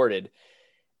supported.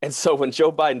 And so when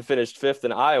Joe Biden finished fifth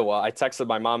in Iowa, I texted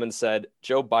my mom and said,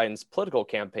 Joe Biden's political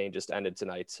campaign just ended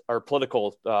tonight. Our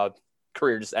political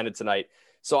career just ended tonight.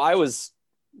 So I was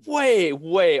way,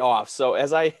 way off. So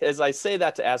as I say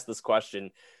that to ask this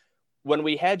question, when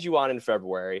we had you on in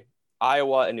February,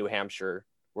 Iowa and New Hampshire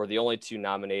were the only two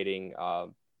nominating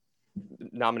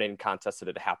contests that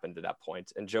had happened at that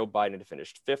point. And Joe Biden had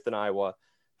finished fifth in Iowa,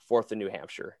 fourth in New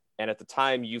Hampshire. And at the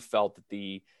time, you felt that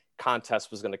the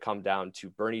contest was going to come down to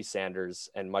Bernie Sanders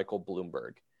and Michael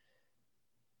Bloomberg.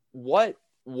 What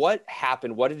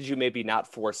happened? What did you maybe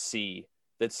not foresee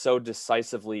that so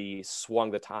decisively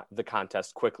swung the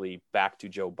contest quickly back to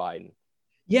Joe Biden?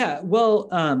 Yeah, well,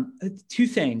 two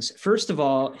things. First of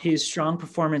all, his strong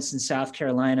performance in South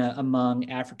Carolina among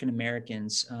African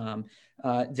Americans,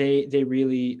 they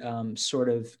really sort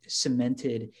of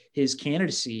cemented his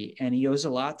candidacy, and he owes a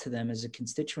lot to them as a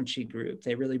constituency group.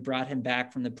 They really brought him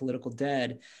back from the political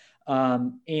dead.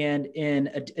 And in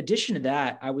addition to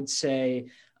that, I would say,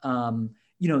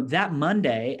 that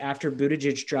Monday after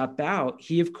Buttigieg dropped out,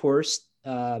 he of course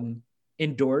flew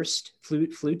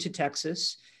to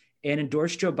Texas and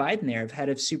endorsed Joe Biden there, head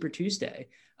of Super Tuesday,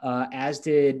 as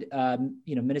did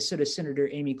Minnesota Senator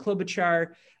Amy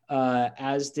Klobuchar,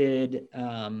 as did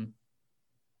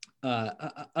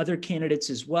other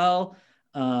candidates as well,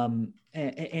 and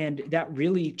that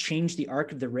really changed the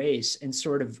arc of the race and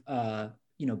sort of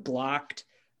blocked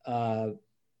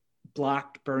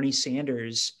Bernie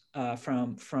Sanders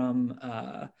from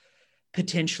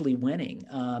potentially winning.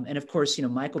 And of course,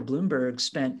 Michael Bloomberg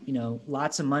spent,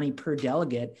 lots of money per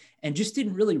delegate and just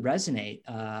didn't really resonate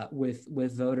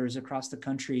with voters across the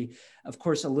country. Of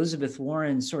course, Elizabeth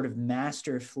Warren sort of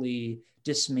masterfully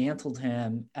dismantled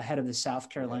him ahead of the South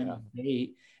Carolina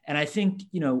debate. And I think,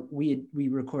 we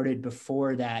recorded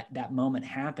before that moment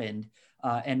happened.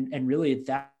 And really at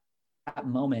that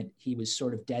moment, he was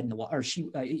sort of dead in the water, or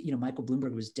Michael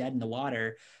Bloomberg was dead in the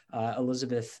water.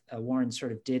 Elizabeth Warren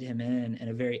sort of did him in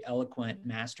a very eloquent,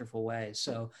 masterful way.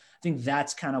 So I think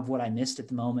that's kind of what I missed at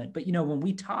the moment. But, when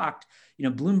we talked,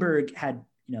 Bloomberg had,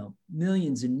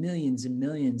 millions and millions and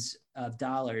millions of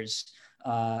dollars,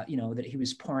 that he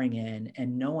was pouring in,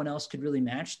 and no one else could really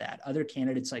match that. Other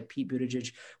candidates like Pete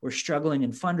Buttigieg were struggling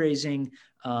in fundraising.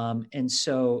 And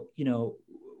so,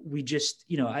 we just,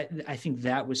 I think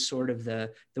that was sort of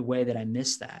the way that I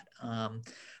missed that.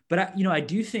 But I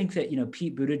do think that,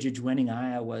 Pete Buttigieg winning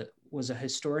Iowa was a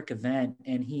historic event,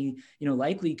 and he,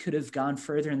 likely could have gone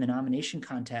further in the nomination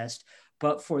contest,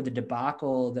 but for the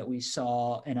debacle that we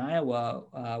saw in Iowa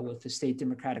with the state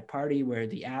Democratic Party, where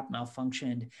the app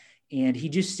malfunctioned, and he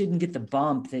just didn't get the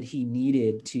bump that he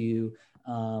needed to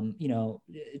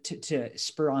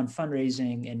spur on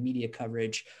fundraising and media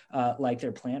coverage like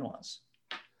their plan was.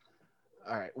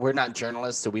 All right. We're not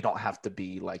journalists, so we don't have to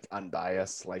be like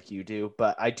unbiased like you do.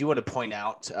 But I do want to point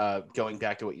out, going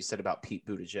back to what you said about Pete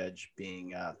Buttigieg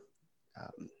being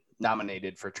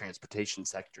nominated for transportation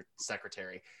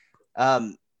secretary.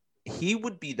 He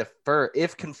would be the first,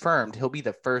 if confirmed, he'll be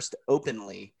the first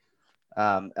openly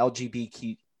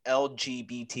LGBTQ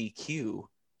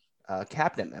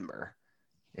cabinet member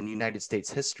in United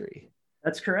States history.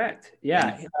 That's correct.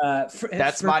 Yeah.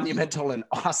 That's monumental and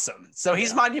awesome. So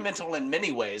he's monumental in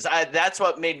many ways. That's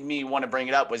what made me want to bring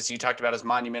it up, was you talked about his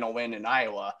monumental win in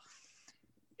Iowa,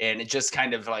 and it just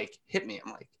kind of like hit me.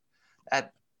 I'm like,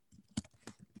 that.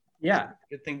 Yeah.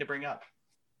 Good thing to bring up.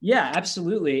 Yeah,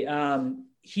 absolutely.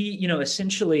 He,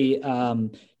 essentially,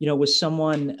 was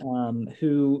someone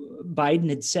who Biden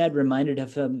had said reminded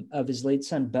him of his late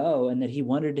son, Beau, and that he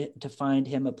wanted to find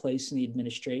him a place in the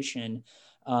administration.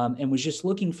 And was just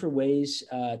looking for ways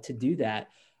to do that.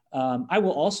 I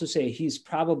will also say he's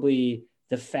probably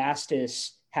the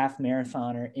fastest half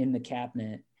marathoner in the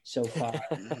cabinet so far.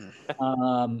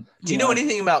 Do you know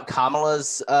anything about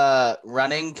Kamala's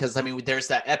running? Because there's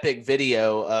that epic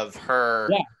video of her.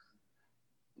 Yeah.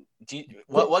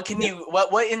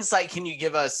 What insight can you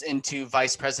give us into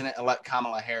Vice President-elect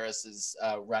Kamala Harris's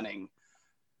running?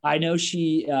 I know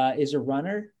she is a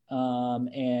runner.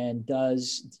 And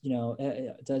does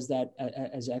that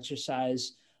as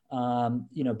exercise,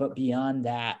 but beyond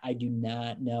that, I do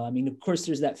not know. Of course,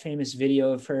 there's that famous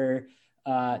video of her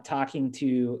talking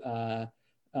to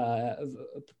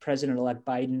President-elect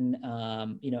Biden,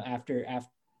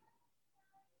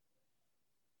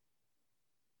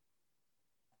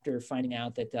 after finding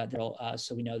out that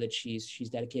so we know that she's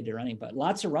dedicated to running. But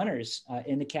lots of runners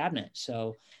in the cabinet,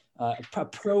 so. A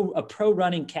pro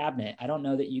running cabinet. I don't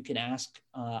know that you can ask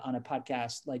on a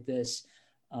podcast like this,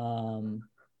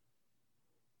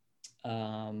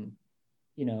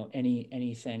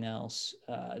 anything else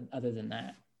other than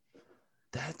that.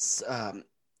 That's man,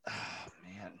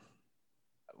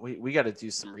 we got to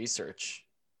do some research.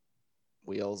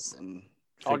 Wheels and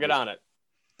I'll get on it.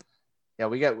 Yeah,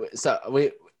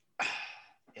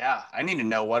 yeah, I need to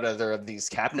know what other of these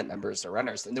cabinet members are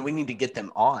runners, and then we need to get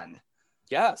them on.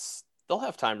 Yes, they'll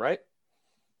have time, right?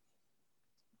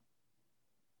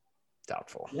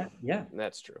 Doubtful. Yeah,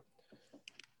 that's true.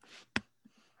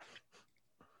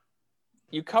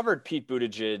 You covered Pete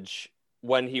Buttigieg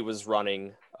when he was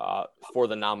running for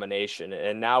the nomination,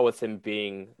 and now with him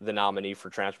being the nominee for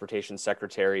transportation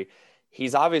secretary,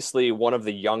 he's obviously one of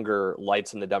the younger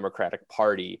lights in the Democratic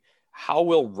Party. How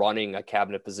will running a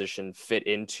cabinet position fit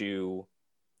into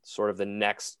sort of the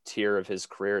next tier of his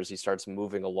career as he starts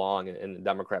moving along in the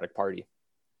Democratic Party?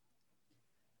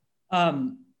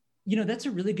 That's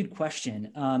a really good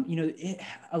question.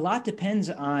 A lot depends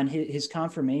on his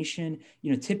confirmation.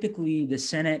 Typically the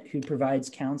Senate, who provides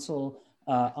counsel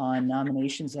on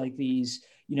nominations like these,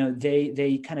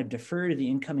 they kind of defer to the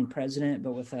incoming president,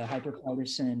 but with a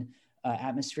hyperpartisan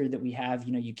atmosphere that we have,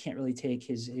 you can't really take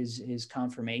his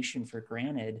confirmation for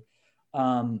granted.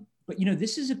 But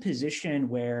this is a position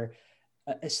where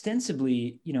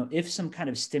ostensibly, if some kind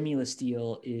of stimulus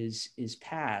deal is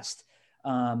passed,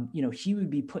 he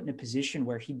would be put in a position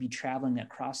where he'd be traveling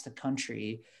across the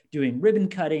country, doing ribbon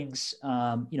cuttings,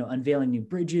 unveiling new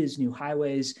bridges, new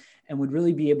highways, and would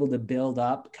really be able to build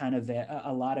up kind of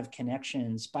a lot of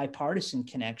connections, bipartisan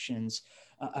connections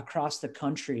across the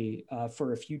country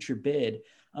for a future bid.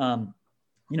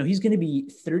 He's going to be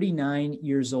 39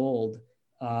 years old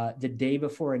the day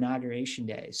before Inauguration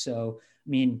Day. So, I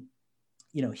mean,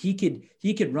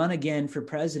 he could run again for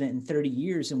president in 30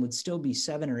 years and would still be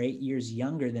 7 or 8 years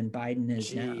younger than Biden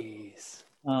is now.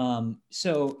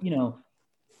 So,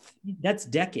 that's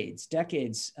decades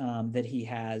that he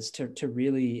has to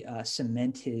really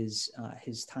cement his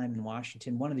time in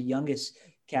Washington. One of the youngest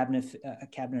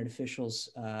cabinet officials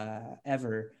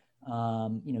ever.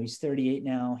 He's 38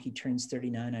 now. He turns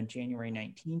 39 on January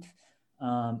 19th.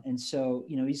 And so,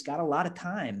 he's got a lot of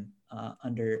time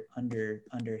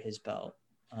under his belt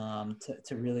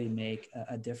to really make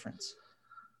a difference.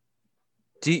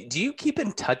 Do you keep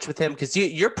in touch with him? Because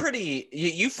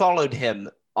you followed him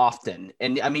often,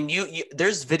 and I mean, you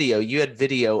there's video. You had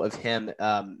video of him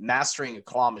mastering a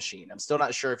claw machine. I'm still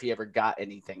not sure if he ever got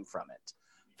anything from it.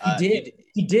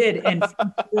 He did. And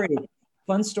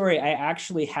fun story. I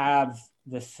actually have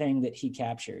the thing that he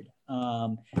captured.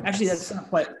 Actually, that's not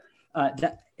quite.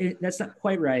 That's not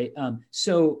quite right.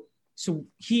 So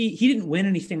he didn't win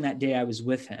anything that day I was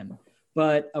with him,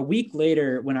 but a week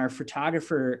later, when our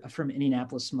photographer from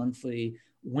Indianapolis Monthly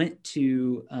went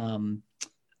to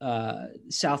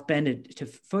South Bend to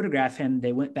photograph him,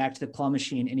 they went back to the claw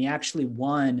machine, and he actually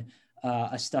won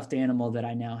a stuffed animal that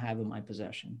I now have in my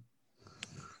possession.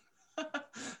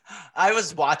 I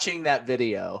was watching that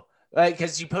video, right?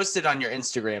 Because you posted on your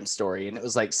Instagram story, and it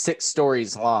was like 6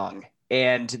 stories long,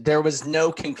 and there was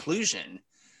no conclusion,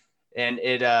 and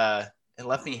it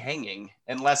left me hanging.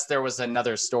 Unless there was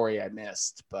another story I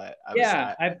missed, but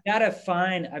I've got to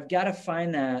find that. I've got to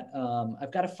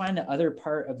find the other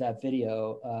part of that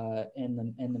video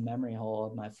in the memory hole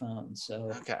of my phone.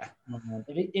 So okay,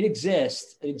 it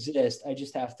exists. I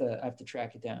just have to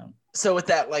track it down. So with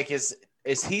that, like, is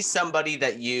he somebody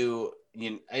that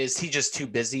is he just too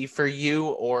busy for you,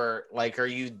 or like, are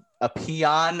you a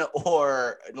peon,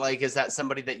 or like, is that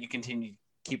somebody that you continue to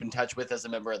keep in touch with as a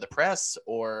member of the press,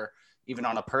 or even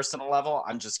on a personal level?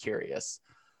 I'm just curious.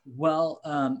 Well,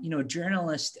 a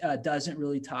journalist doesn't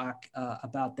really talk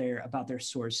about their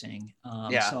sourcing. So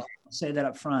I'll say that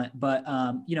up front. But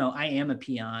I am a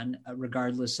peon,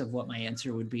 regardless of what my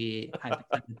answer would be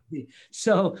hypothetically.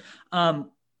 So,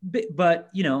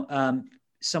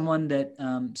 someone that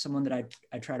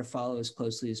I try to follow as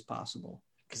closely as possible.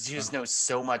 Because you just know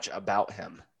so much about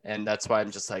him, and that's why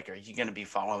I'm just like, are you going to be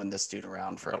following this dude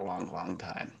around for a long, long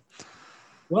time?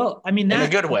 Well, I mean, in a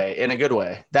good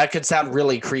way. That could sound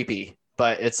really creepy,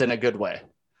 but it's in a good way.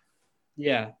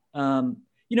 Yeah.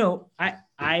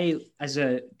 I, as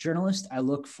a journalist, I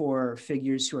look for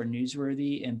figures who are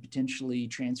newsworthy and potentially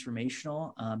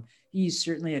transformational. He's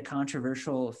certainly a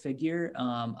controversial figure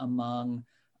among,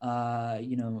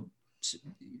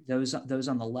 those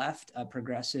on the left,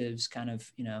 progressives kind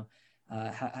of,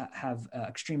 have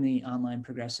extremely online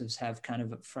progressives have kind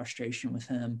of a frustration with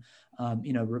him.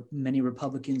 Many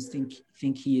Republicans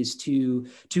think he is too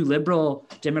liberal.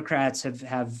 Democrats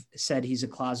have said he's a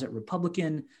closet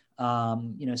Republican.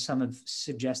 Some have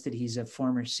suggested he's a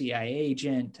former CIA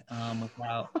agent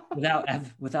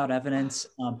without evidence.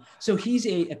 So he's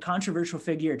a controversial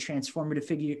figure, a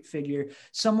transformative figure,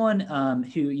 someone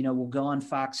who will go on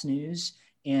Fox News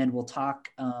and will talk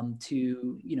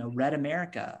to Red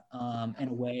America in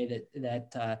a way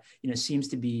that seems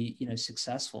to be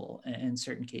successful in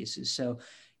certain cases. So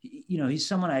he's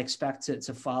someone I expect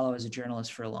to follow as a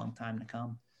journalist for a long time to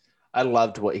come. I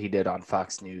loved what he did on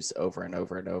Fox News over and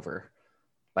over and over.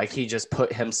 Like, he just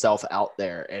put himself out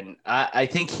there. And I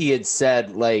think he had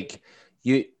said, like,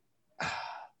 he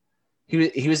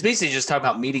was basically just talking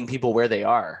about meeting people where they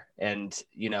are. And,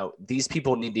 these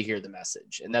people need to hear the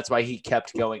message. And that's why he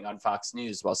kept going on Fox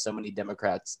News while so many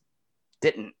Democrats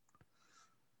didn't.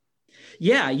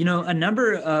 Yeah, a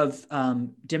number of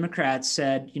Democrats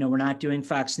said, we're not doing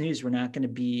Fox News. We're not going to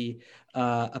be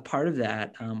a part of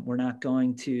that. We're not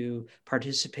going to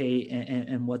participate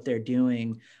in what they're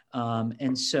doing.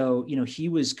 And so, he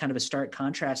was kind of a stark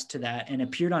contrast to that and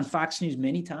appeared on Fox News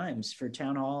many times for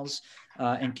town halls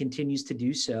and continues to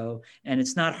do so. And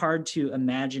it's not hard to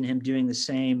imagine him doing the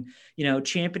same,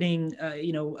 championing,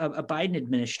 a Biden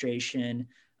administration,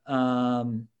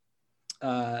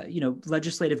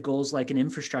 legislative goals like an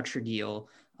infrastructure deal.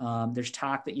 There's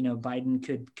talk that Biden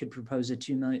could propose a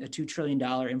 $2 trillion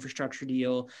infrastructure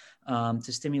deal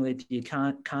to stimulate the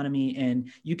economy,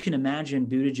 and you can imagine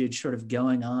Buttigieg sort of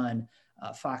going on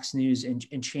Fox News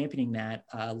and championing that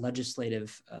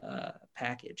legislative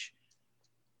package.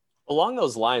 Along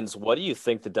those lines, what do you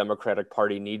think the Democratic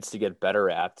Party needs to get better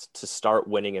at to start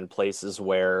winning in places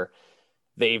where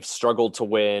they've struggled to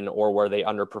win or where they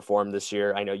underperformed this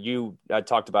year? I know I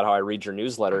talked about how I read your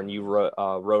newsletter, and you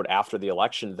wrote after the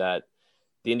election that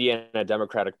the Indiana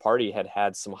Democratic Party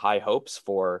had some high hopes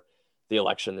for the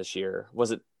election this year.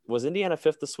 Was Indiana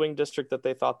 5th the swing district that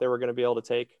they thought they were going to be able to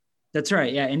take? That's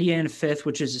right. Yeah. Indiana 5th,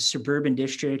 which is a suburban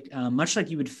district, much like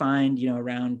you would find,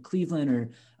 around Cleveland or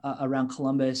around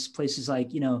Columbus, places like,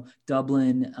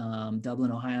 Dublin,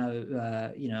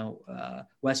 Ohio,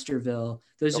 Westerville.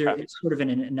 Those are sort of an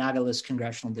analogous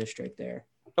congressional district there.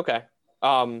 Okay.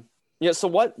 So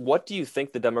what do you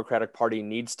think the Democratic Party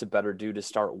needs to better do to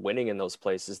start winning in those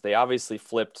places? They obviously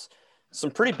flipped some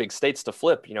pretty big states to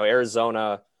flip,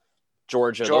 Arizona,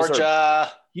 Georgia. Those are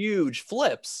huge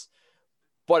flips.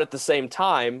 But at the same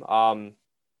time,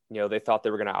 they thought they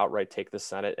were going to outright take the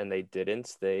Senate, and they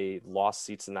didn't. They lost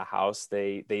seats in the House.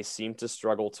 They seem to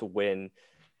struggle to win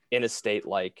in a state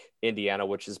like Indiana,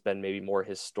 which has been maybe more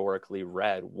historically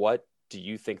red. What do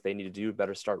you think they need to do to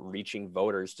better start reaching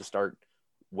voters to start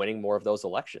winning more of those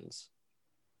elections?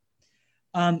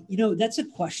 That's a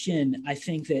question I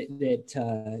think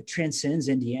that transcends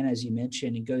Indiana, as you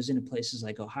mentioned, and goes into places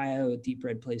like Ohio, deep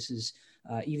red places,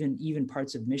 even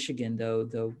parts of Michigan, though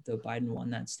Biden won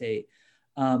that state.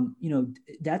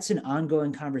 That's an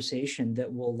ongoing conversation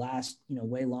that will last,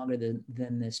 way longer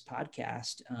than this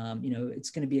podcast.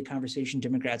 It's going to be a conversation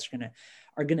Democrats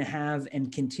are going to have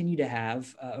and continue to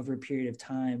have over a period of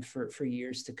time for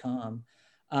years to come.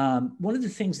 One of the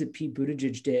things that Pete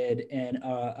Buttigieg did in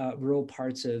rural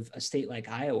parts of a state like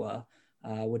Iowa,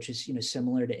 which is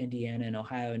similar to Indiana and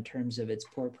Ohio in terms of its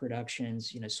pork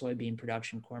productions, soybean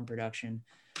production, corn production,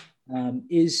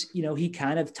 is he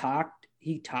kind of talked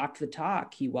the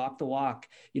talk, he walked the walk.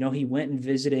 He went and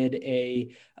visited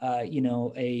a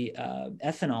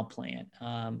ethanol plant.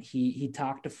 He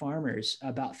talked to farmers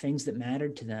about things that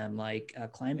mattered to them, like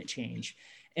climate change,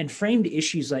 and framed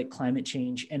issues like climate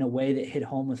change in a way that hit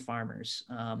home with farmers.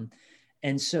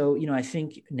 And so, I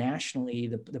think nationally,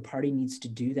 the party needs to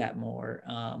do that more.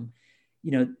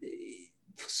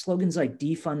 Slogans like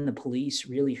defund the police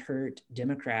really hurt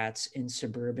Democrats in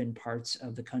suburban parts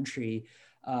of the country,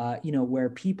 where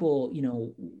people,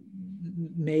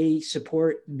 may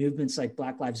support movements like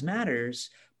Black Lives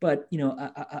Matters, but,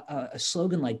 a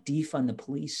slogan like defund the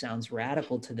police sounds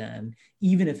radical to them,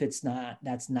 even if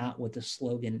that's not what the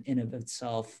slogan in of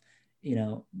itself,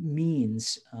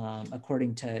 means,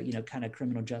 according to, kind of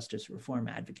criminal justice reform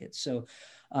advocates. So,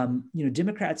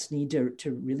 Democrats need to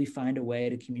really find a way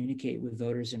to communicate with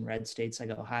voters in red states like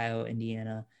Ohio,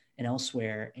 Indiana, and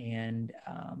elsewhere. And,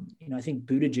 I think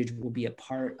Buttigieg will be a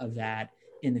part of that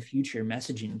in the future,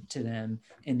 messaging to them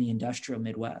in the industrial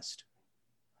Midwest.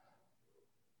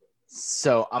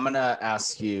 So I'm going to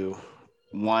ask you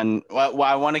one. Well,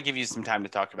 I want to give you some time to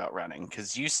talk about running,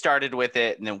 because you started with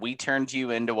it and then we turned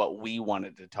you into what we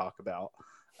wanted to talk about.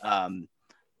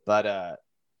 But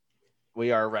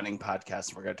we are a running podcast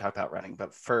and we're going to talk about running.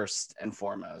 But first and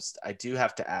foremost, I do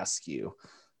have to ask you,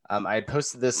 I had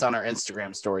posted this on our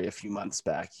Instagram story a few months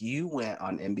back. You went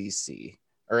on NBC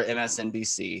or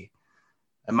MSNBC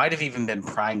It might have even been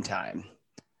prime time.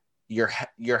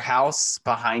 Your house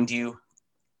behind you,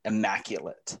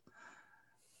 immaculate.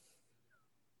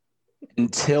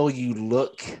 Until you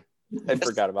look I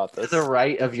forgot about to this. the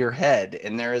right of your head,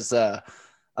 and there is a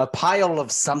pile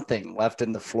of something left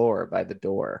in the floor by the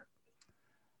door.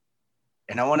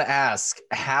 And I want to ask,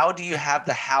 how do you have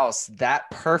the house that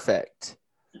perfect,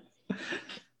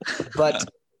 but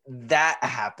that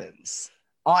happens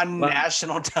on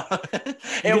national television?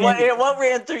 And what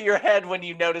ran through your head when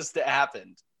you noticed it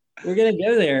happened? We're gonna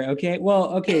go there. Okay.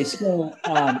 Well, okay. So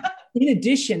in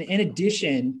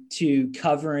addition to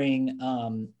covering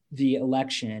the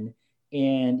election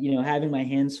and having my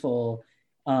hands full,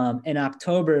 in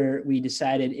October we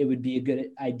decided it would be a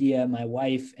good idea, my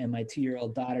wife and my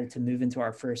 2-year-old daughter, to move into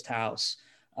our first house.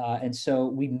 And so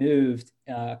we moved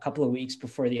a couple of weeks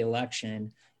before the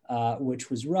election, which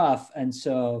was rough. And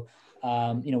so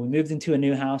we moved into a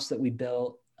new house that we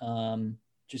built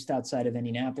just outside of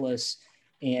Indianapolis.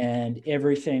 And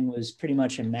everything was pretty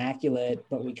much immaculate,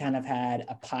 but we kind of had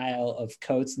a pile of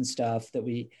coats and stuff that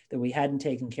we hadn't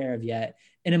taken care of yet.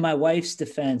 And in my wife's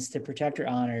defense, to protect her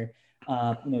honor,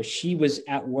 she was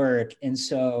at work, and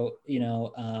so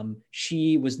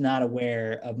she was not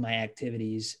aware of my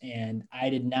activities, and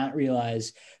I did not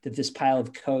realize that this pile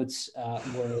of coats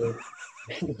were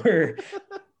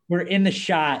in the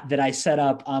shot that I set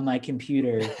up on my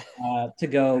computer to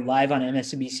go live on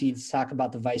MSNBC to talk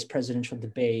about the vice presidential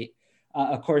debate.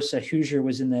 Of course, Hoosier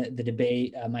was in the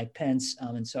debate, Mike Pence,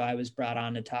 and so I was brought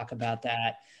on to talk about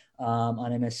that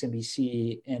on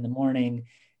MSNBC in the morning,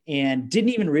 and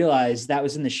didn't even realize that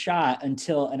was in the shot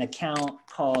until an account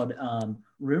called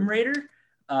Room Raider,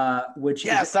 which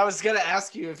I was going to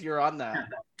ask you if you're on that.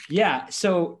 Yeah,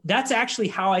 so that's actually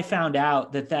how I found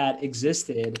out that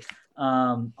existed.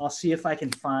 I'll see if I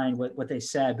can find what they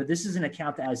said, but this is an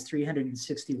account that has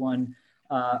 361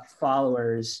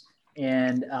 followers,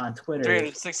 and on Twitter,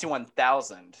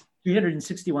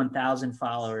 361,000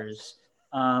 followers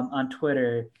on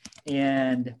Twitter,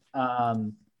 and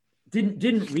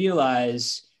didn't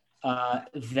realize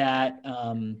that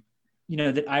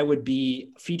that I would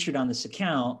be featured on this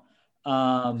account.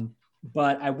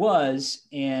 But I was,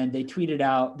 and they tweeted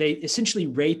out, they essentially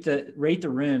rate the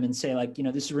room and say, like,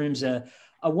 this room's a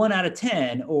 1 out of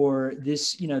 10, or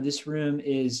this room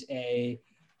is a,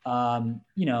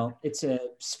 it's a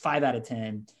 5 out of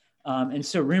 10. And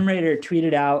so Room Raider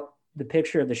tweeted out the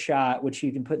picture of the shot, which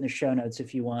you can put in the show notes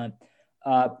if you want.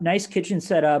 Nice kitchen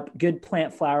setup, good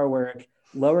plant flower work,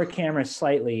 lower camera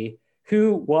slightly.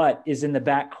 What is in the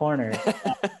back corner?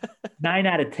 9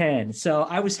 out of 10. So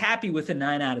I was happy with a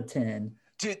 9 out of 10.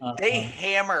 Dude, they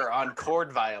hammer on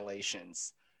cord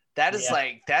violations. That is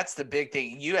that's the big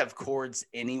thing. You have cords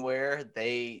anywhere,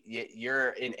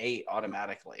 you're in 8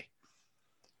 automatically.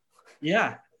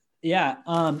 Yeah. Yeah.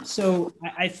 So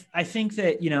I think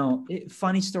that,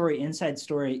 funny story, inside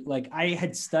story, like I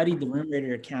had studied the Room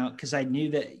Raider account because I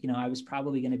knew that, I was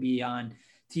probably going to be on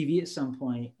TV at some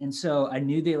point. And so I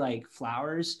knew they like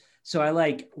flowers. So I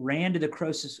ran to the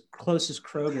closest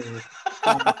Kroger,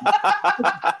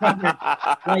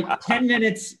 like 10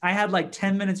 minutes. I had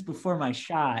 10 minutes before my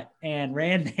shot, and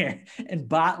ran there and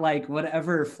bought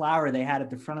whatever flower they had at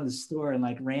the front of the store, and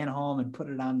ran home and put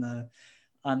it on the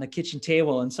kitchen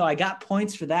table. And so I got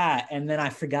points for that. And then I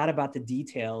forgot about the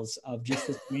details of just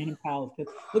this random pile of food.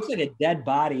 Looks like a dead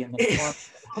body in the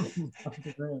corner of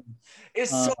the room.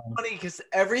 It's so funny because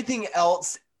everything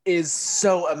else is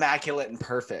so immaculate and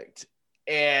perfect.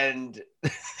 And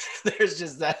there's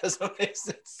just that's what makes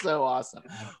it so awesome.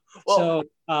 Well,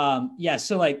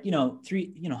 so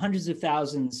hundreds of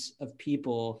thousands of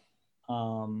people,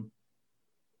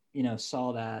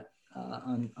 saw that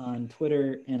on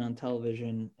Twitter and on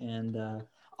television, and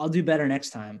I'll do better next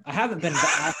time. I haven't been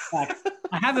asked back.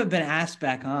 I haven't been asked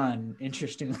back on,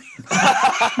 interestingly.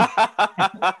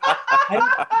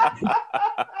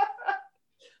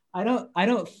 I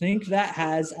don't think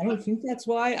that's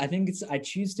why. I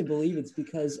choose to believe it's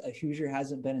because a Hoosier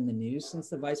hasn't been in the news since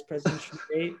the vice presidential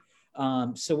debate.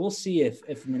 So we'll see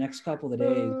if in the next couple of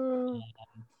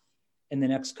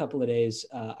days,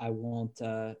 I won't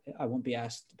be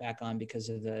asked back on because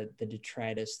of the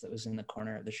detritus that was in the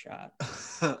corner of the shot.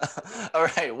 All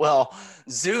right. Well,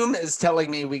 Zoom is telling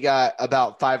me we got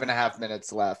about 5.5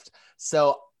 minutes left.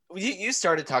 So you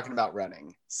started talking about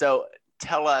running. So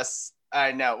tell us.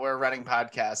 I know we're a running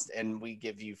podcast, and we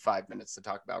give you 5 minutes to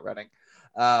talk about running.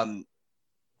 You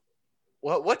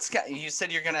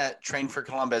said you're going to train for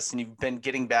Columbus, and you've been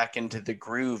getting back into the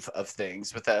groove of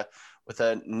things with a with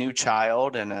a new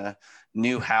child and a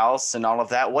new house and all of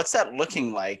that. What's that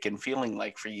looking like and feeling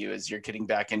like for you as you're getting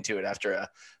back into it after a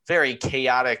very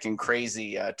chaotic and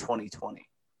crazy 2020?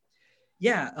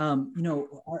 Yeah,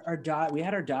 our daughter, we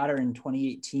had our daughter in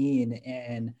 2018,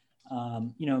 and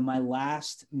my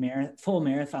last full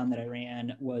marathon that I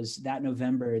ran was that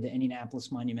November, the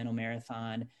Indianapolis Monumental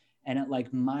Marathon, and at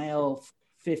like mile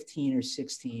 15 or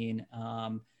 16,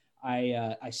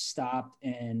 I stopped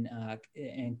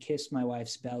and kissed my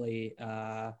wife's belly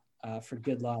for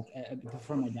good luck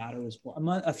before my daughter was born.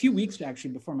 A few weeks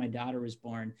actually before my daughter was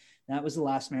born. That was the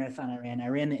last marathon I ran. I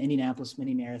ran the Indianapolis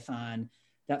Mini Marathon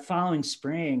that following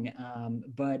spring,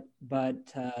 but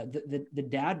the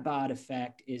dad bod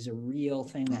effect is a real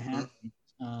thing that happens.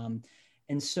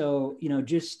 And so,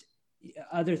 just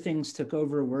other things took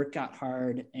over, work got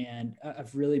hard, and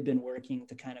I've really been working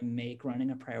to kind of make running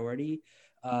a priority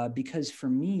because for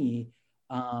me,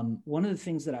 one of the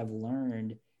things that I've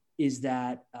learned is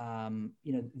that,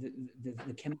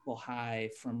 the chemical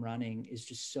high from running is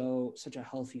just such a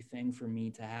healthy thing for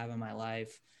me to have in my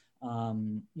life.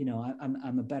 I'm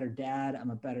a better dad, I'm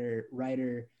a better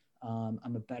writer,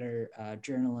 I'm a better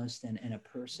journalist and a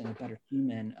person, a better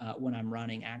human when I'm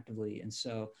running actively. And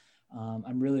so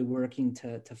I'm really working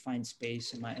to find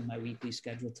space in my weekly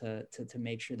schedule to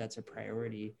make sure that's a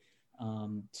priority.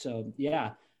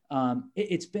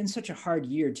 It's been such a hard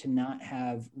year to not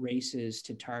have races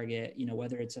to target,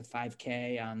 whether it's a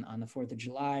 5K on the 4th of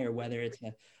July or whether it's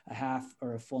a half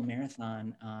or a full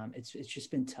marathon. It's just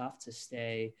been tough to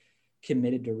stay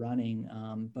committed to running.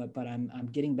 But I'm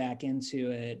getting back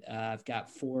into it. I've got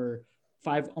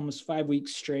almost 5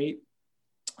 weeks straight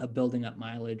of building up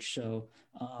mileage. So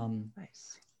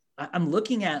nice. I'm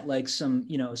looking at like some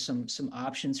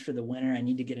options for the winter. I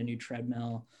need to get a new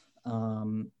treadmill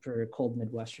for a cold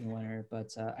Midwestern winter,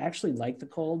 but I actually like the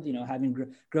cold,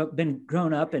 having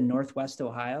grown up in Northwest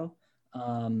Ohio.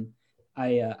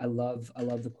 I love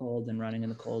the cold and running in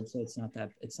the cold. So it's not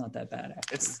that bad.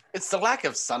 Actually. It's the lack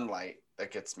of sunlight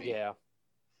that gets me. Yeah.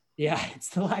 It's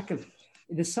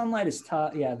the sunlight is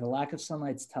tough. Yeah. The lack of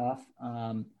sunlight's tough.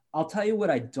 I'll tell you what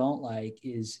I don't like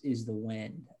is the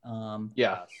wind.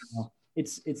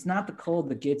 It's not the cold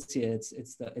that gets you.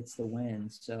 It's the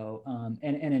wind. So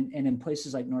and in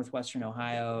places like Northwestern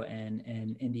Ohio and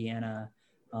Indiana,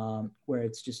 where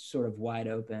it's just sort of wide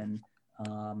open,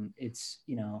 it's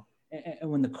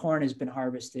and when the corn has been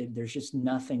harvested, there's just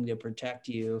nothing to protect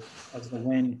you as the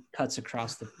wind cuts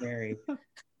across the prairie.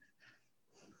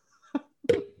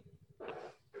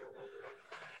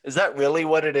 Is that really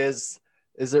what it is?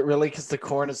 Is it really because the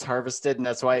corn is harvested and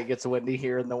that's why it gets windy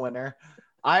here in the winter?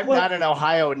 I'm not an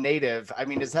Ohio native. I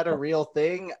mean, is that a real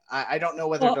thing? I don't know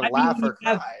whether to laugh or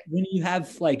cry. When you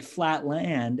have like flat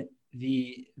land,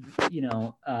 the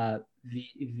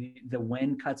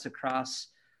wind cuts across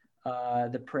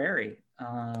the prairie,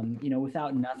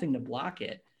 without nothing to block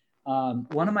it.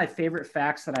 One of my favorite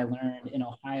facts that I learned in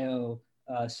Ohio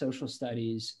social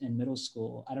studies in middle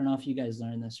school, I don't know if you guys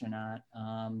learned this or not,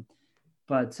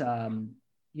 but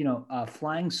a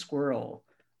flying squirrel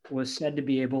was said to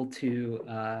be able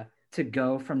to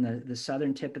go from the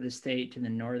southern tip of the state to the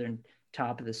northern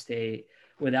top of the state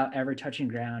without ever touching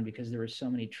ground because there were so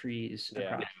many trees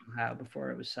across Ohio before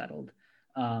it was settled.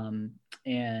 The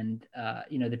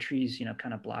trees,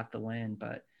 kind of block the wind,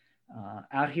 but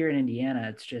out here in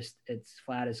Indiana, it's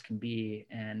flat as can be,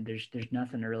 and there's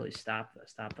nothing to really stop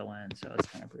the wind. So it's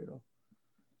kind of brutal.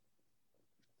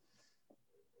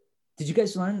 Did you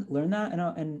guys learn that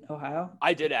in Ohio?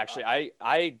 I did actually.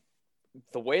 I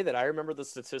the way that I remember the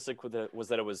statistic with it was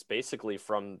that it was basically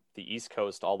from the East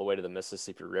Coast all the way to the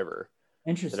Mississippi River.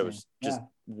 Interesting. That it was just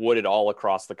wooded all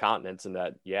across the continent, and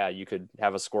that you could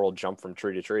have a squirrel jump from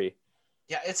tree to tree.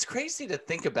 Yeah, it's crazy to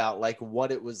think about like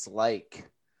what it was like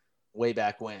way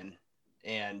back when,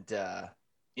 and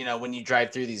when you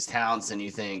drive through these towns and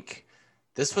you think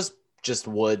this was just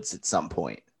woods at some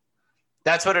point.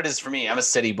 That's what it is for me. I'm a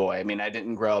city boy. I mean, I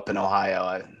didn't grow up in Ohio.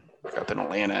 I grew up in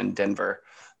Atlanta and Denver.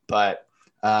 But,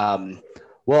 Adam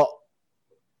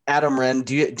Wren,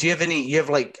 do you have you have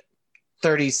like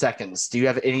 30 seconds. Do you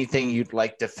have anything you'd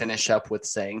like to finish up with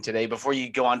saying today before you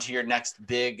go on to your next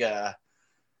big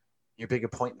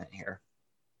appointment here?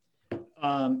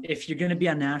 If you're going to be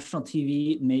on national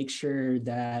TV, make sure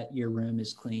that your room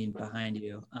is clean behind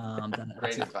you.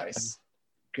 Great advice.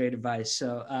 Great advice.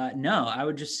 So no, I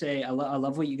would just say I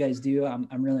love what you guys do.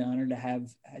 I'm really honored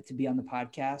to be on the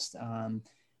podcast.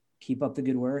 Keep up the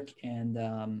good work, and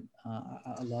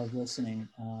I love listening.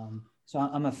 So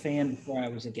I'm a fan before I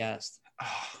was a guest.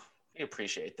 We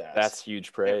appreciate that. That's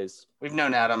huge praise. We've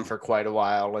known Adam for quite a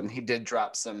while, and he did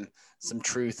drop some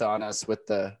truth on us with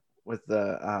the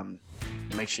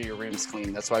make sure your room's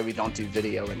clean. That's why we don't do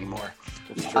video anymore.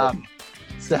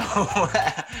 So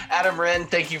Adam Wren,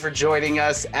 thank you for joining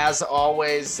us. As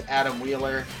always, Adam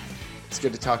Wheeler, it's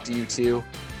good to talk to you too.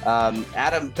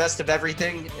 Adam, best of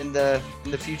everything in the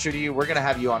future to you. We're gonna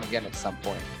have you on again at some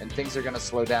point, and things are gonna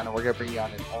slow down, and we're gonna bring you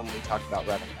on and only talk about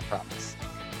running. I promise.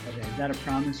 Okay, is that a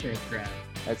promise or a threat?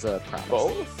 That's a promise.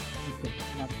 Both. Okay.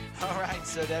 All right,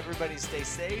 so to everybody, stay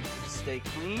safe, stay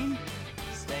clean,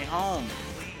 stay home,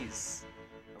 please.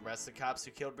 Arrest the cops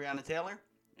who killed Breonna Taylor,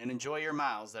 and enjoy your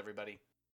miles, everybody.